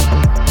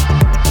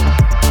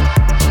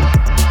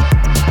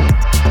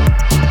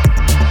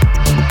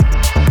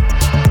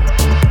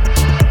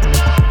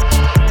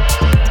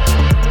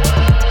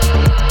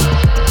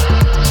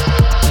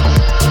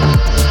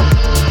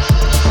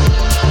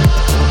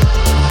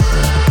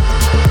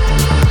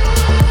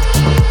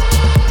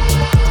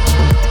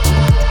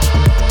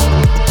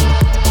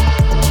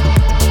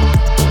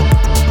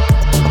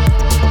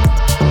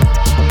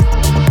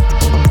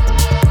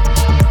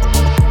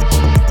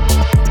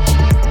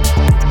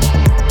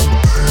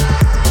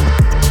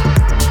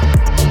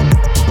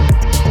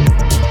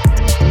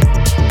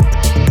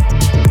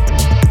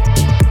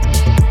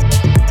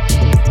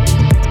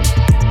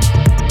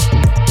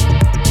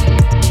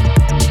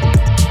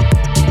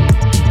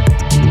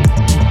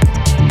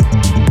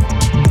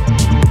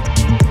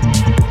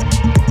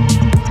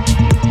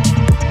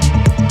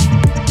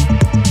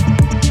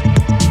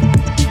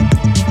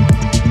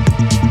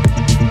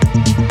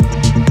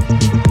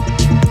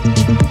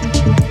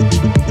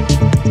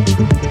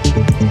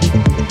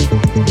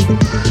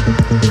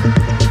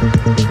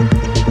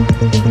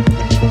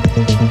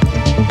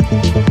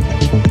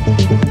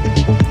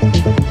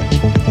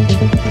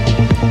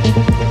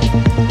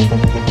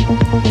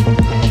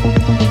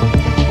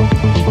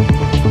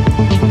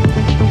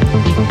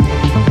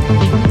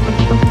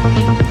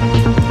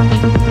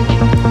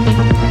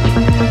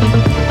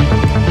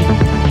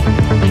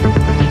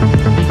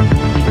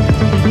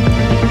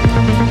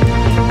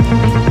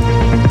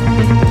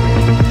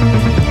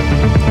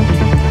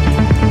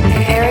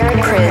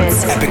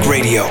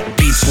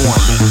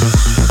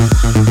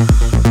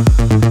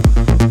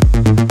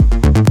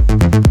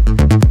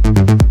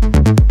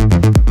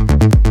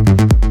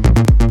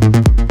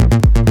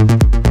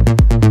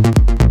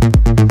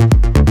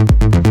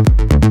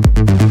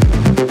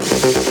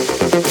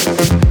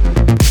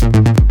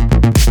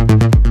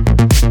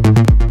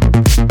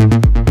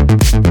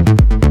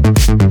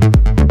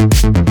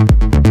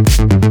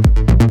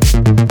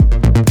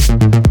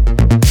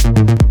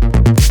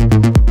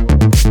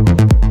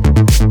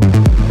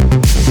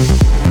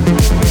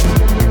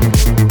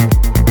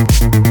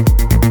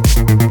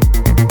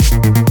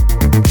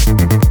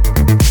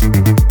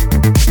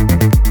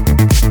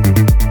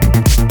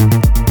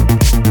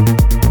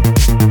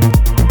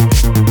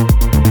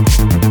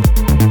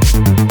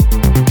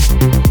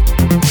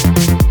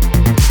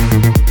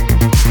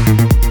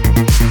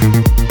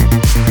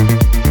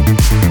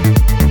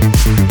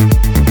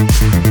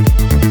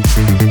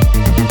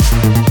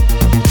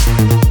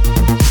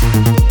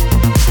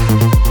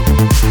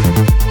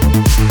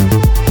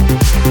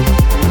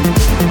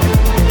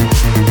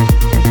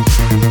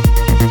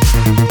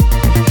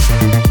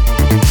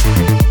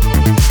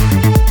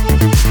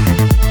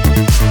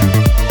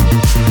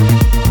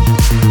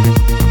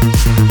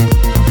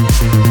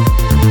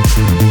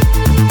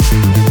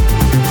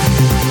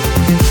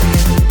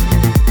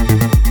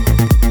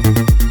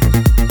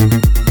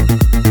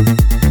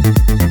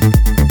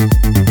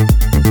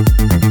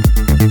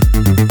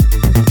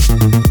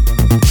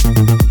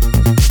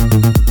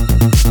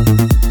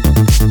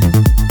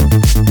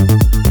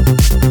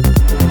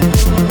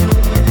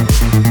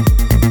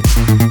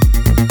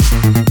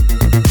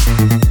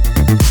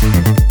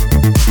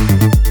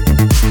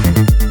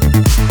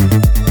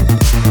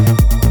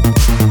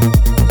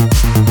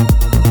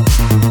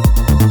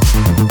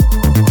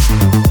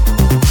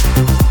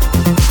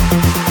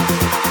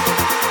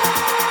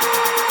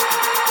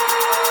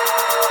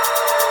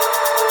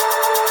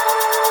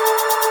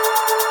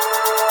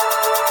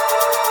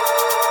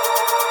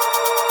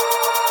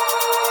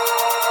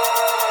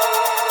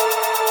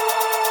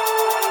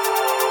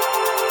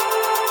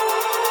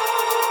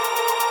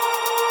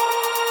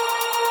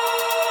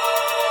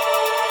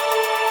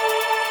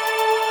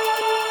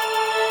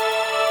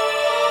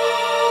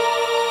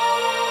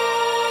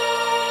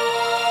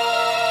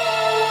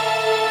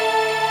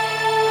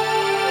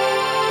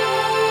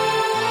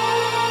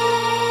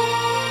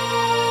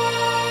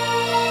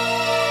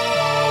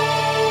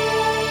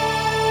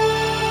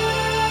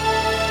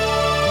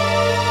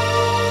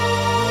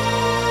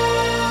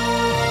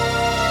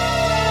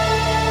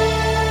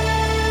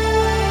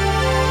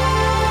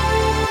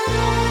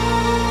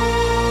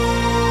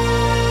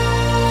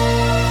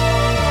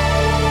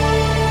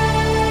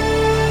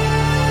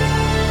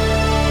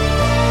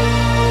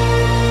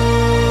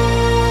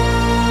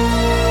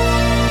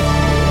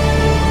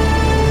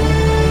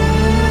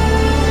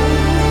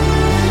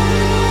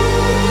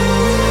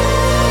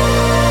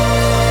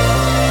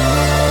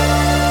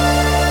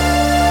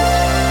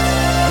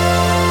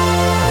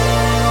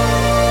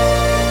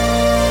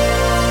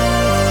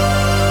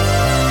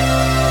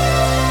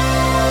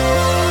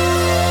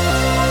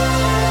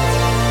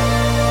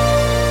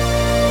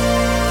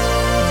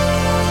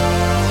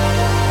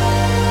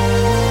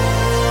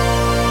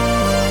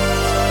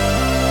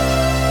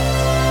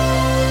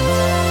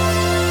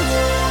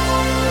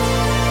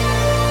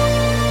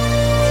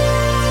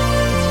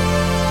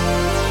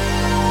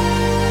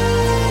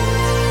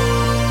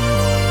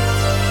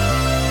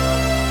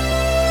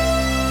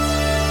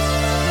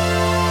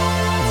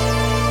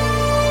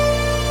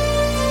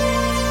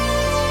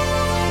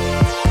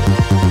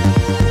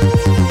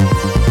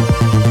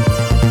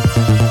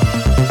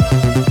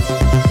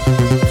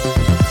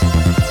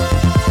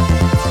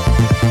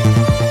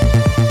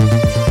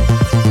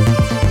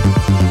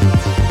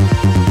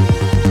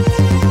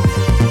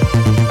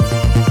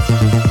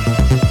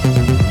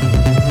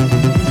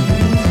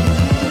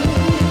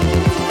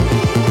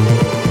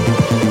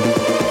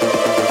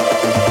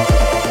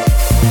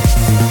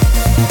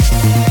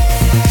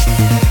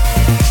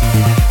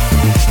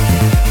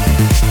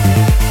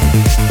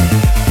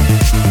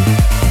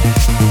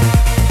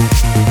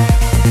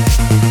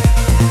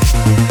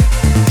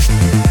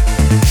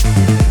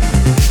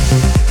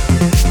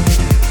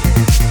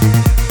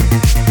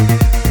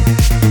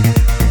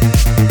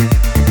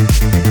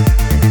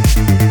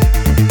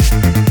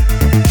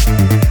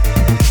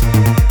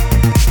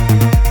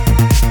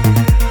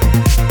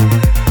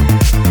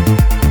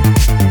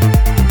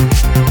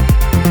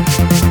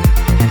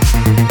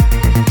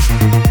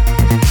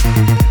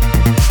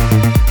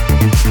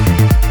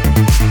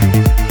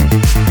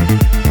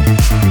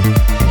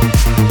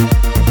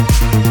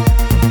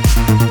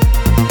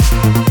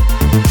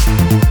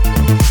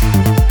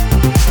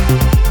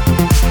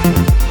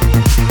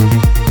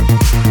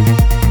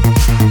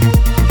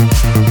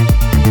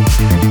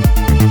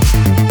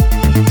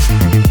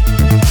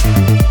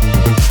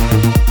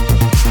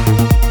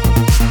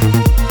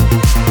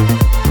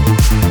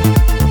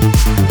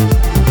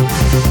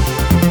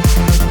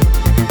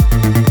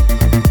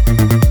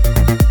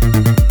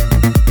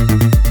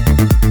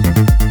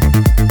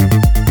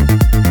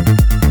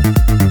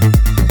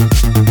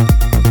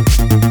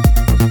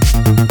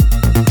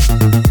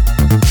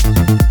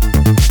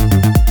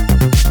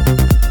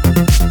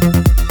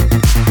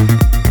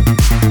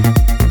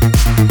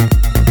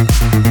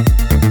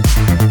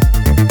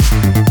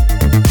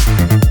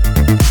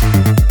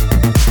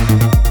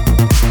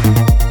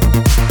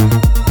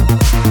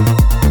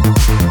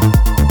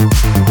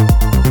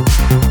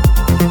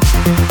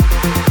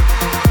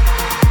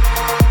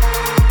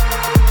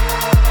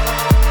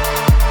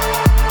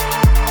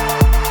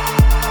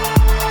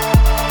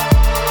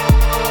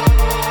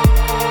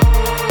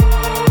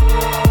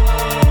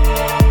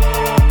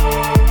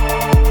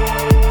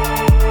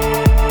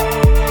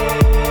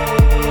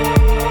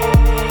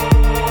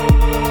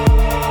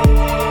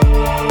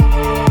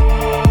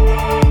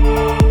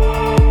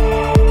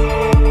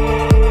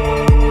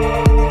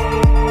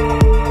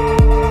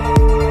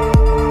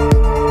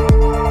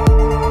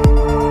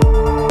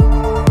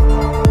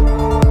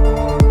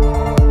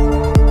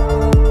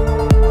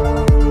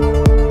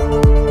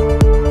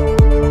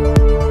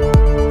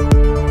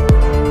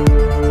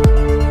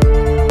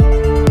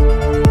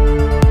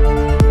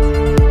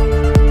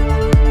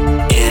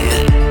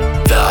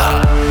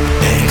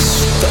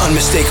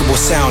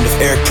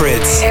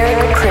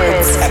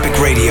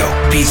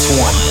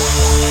 EP18.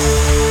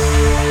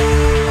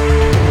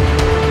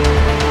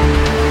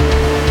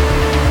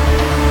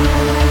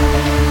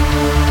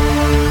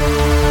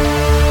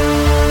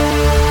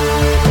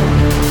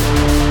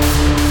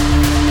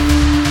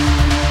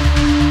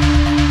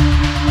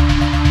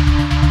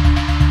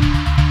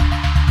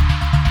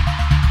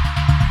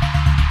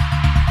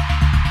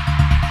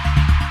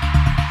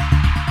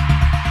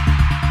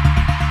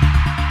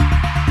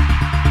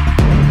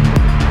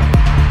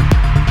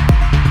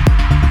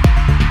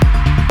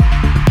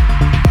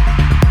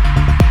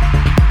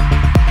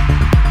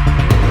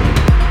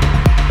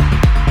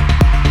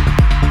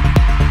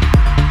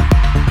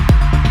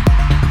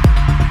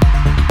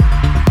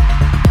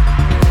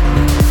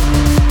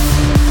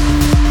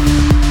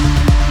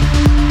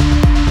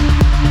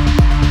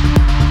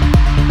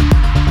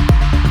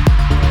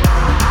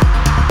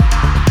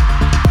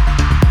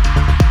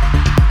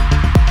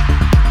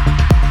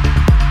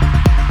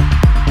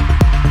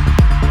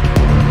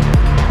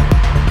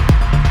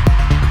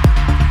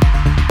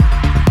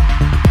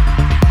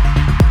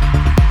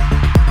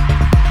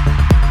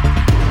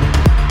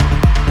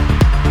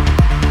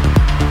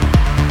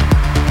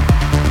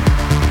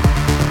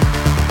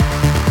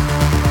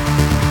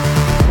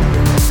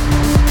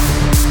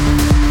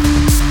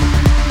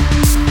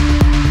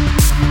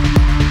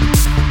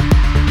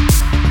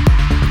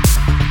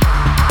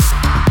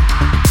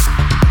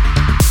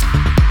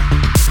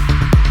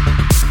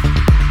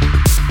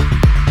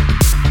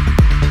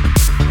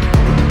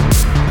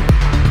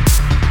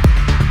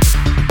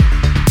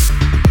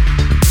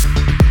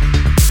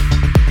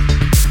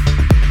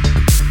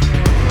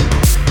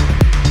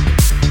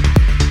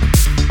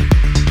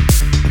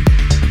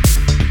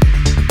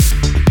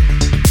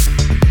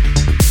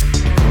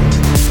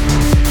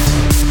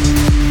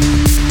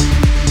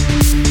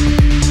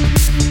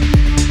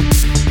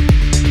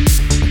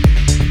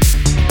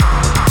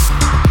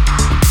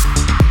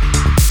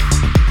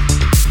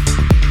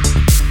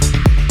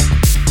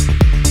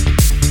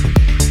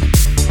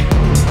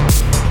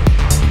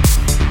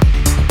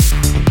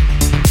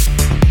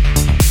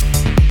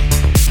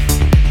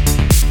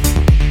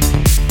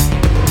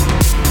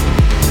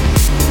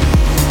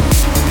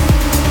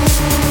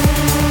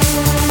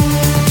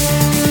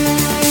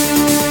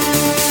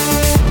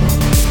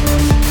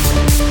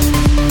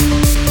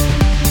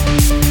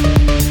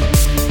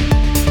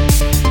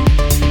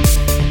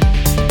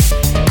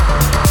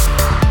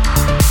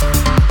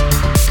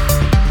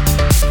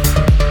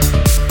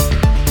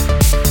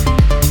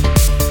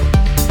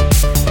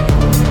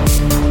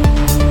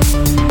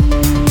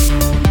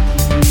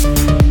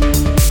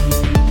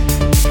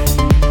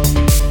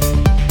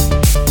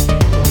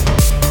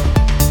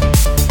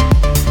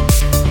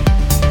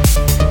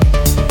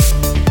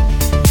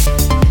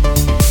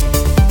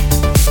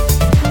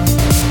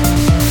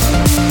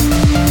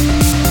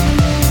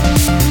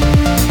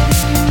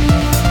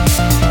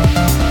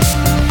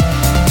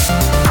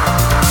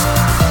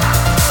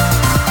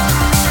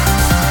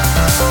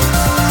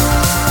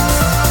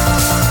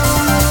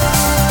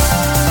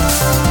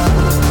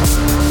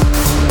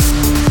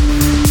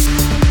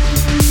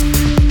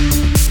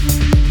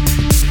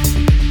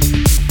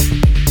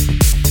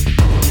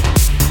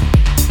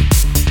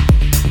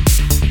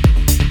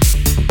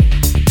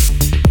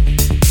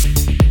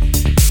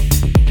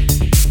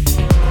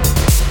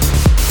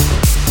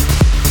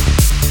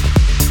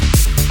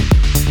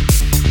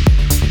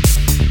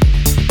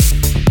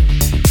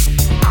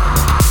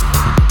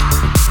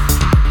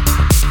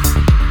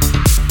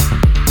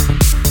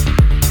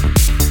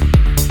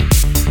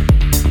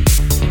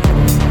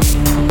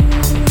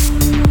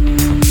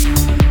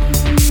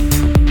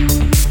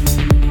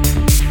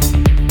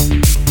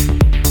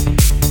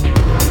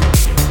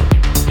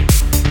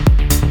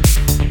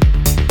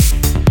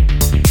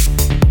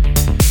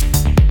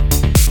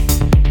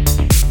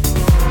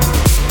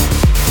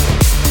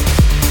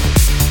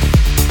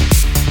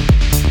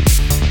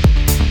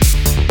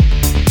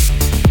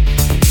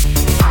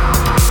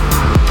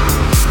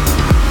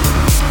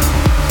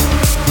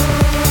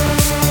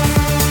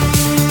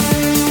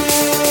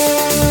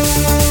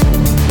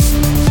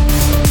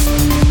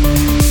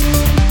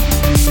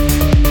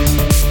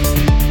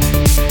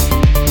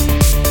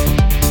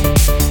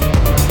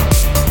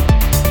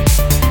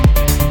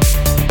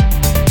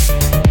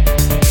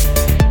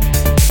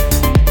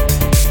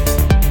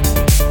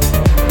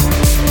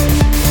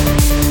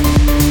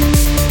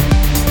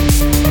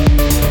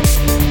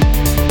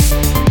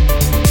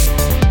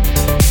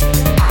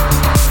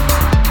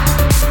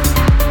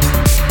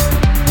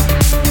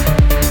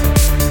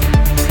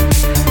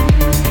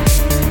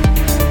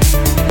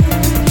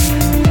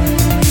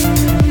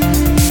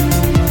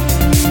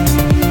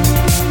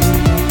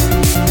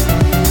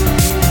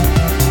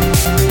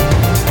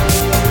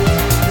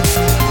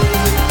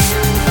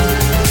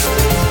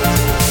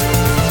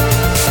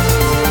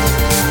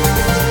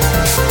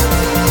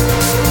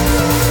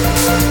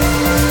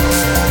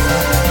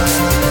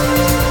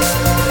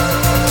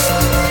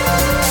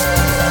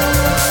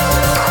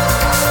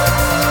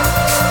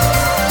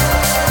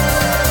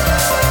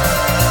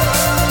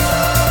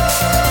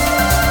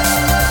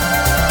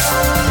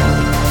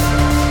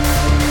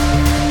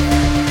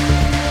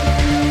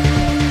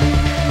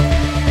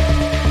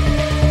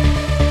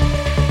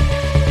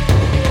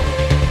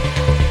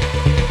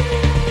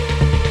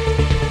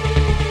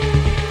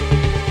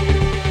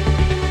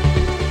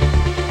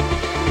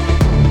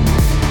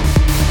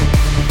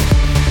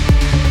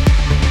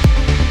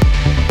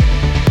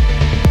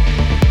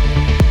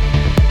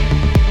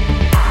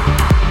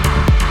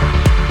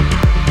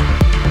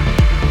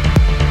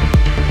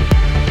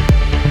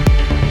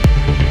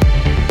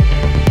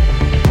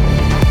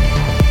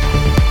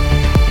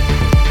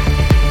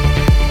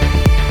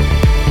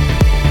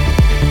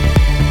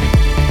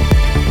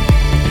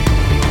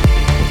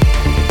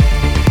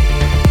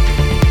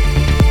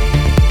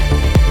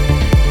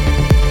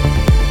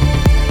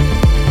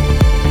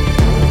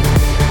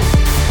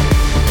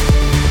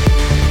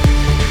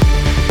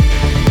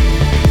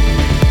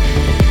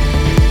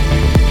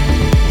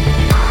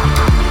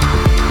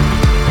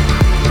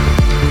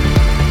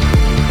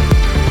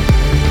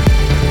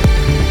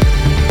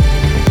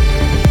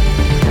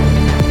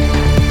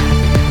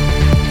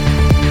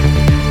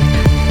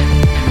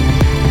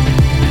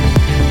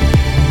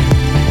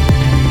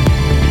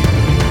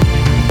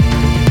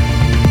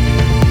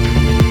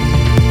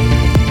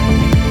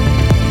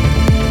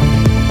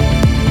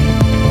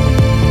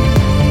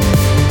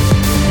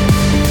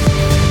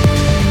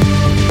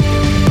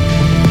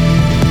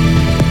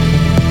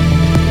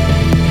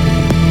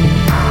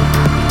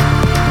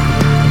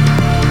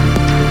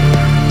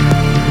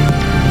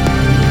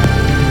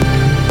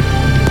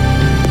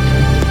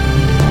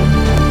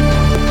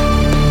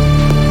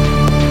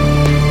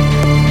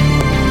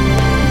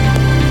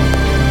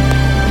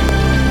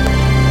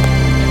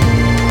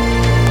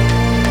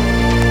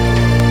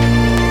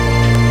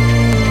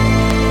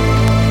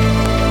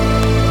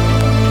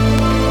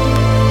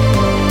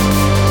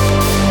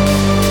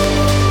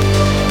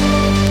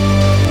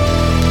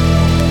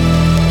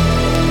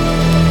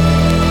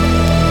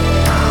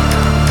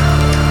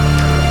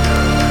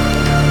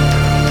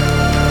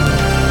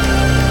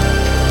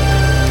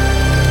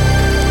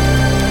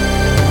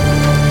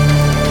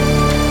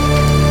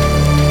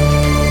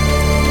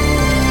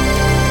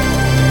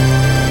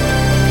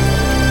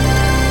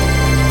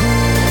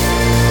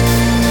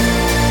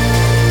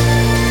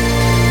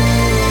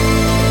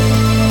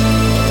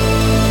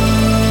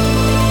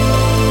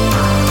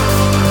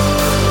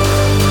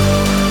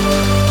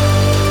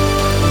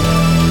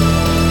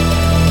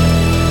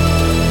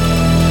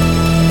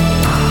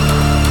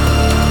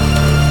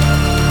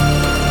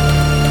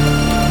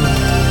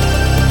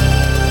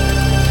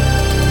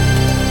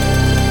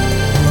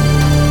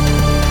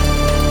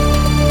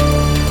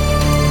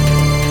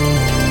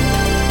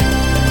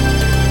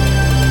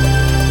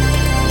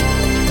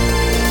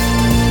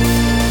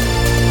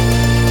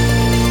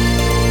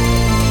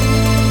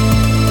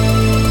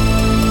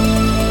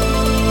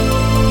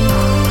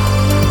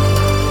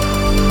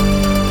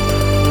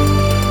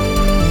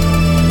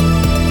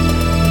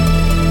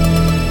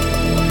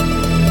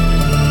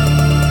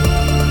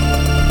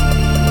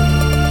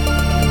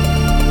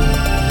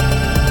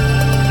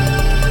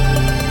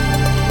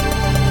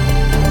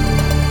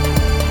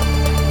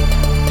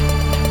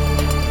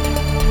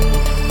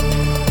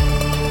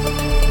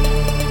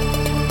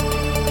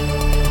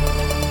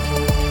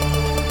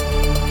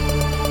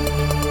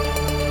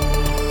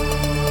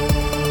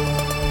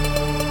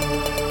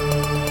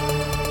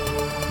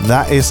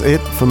 That is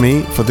it for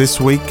me for this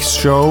week's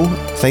show.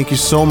 Thank you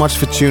so much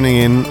for tuning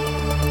in.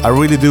 I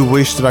really do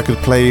wish that I could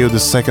play you the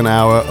second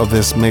hour of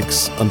this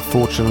mix.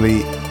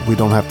 Unfortunately, we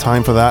don't have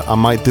time for that. I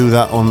might do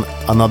that on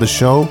another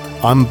show.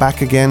 I'm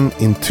back again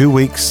in 2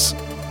 weeks.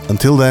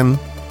 Until then,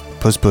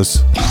 puss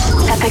puss.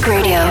 Epic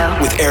Radio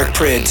with Eric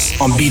Prydz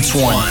on Beats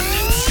One.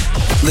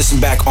 Listen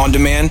back on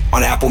demand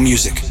on Apple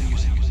Music.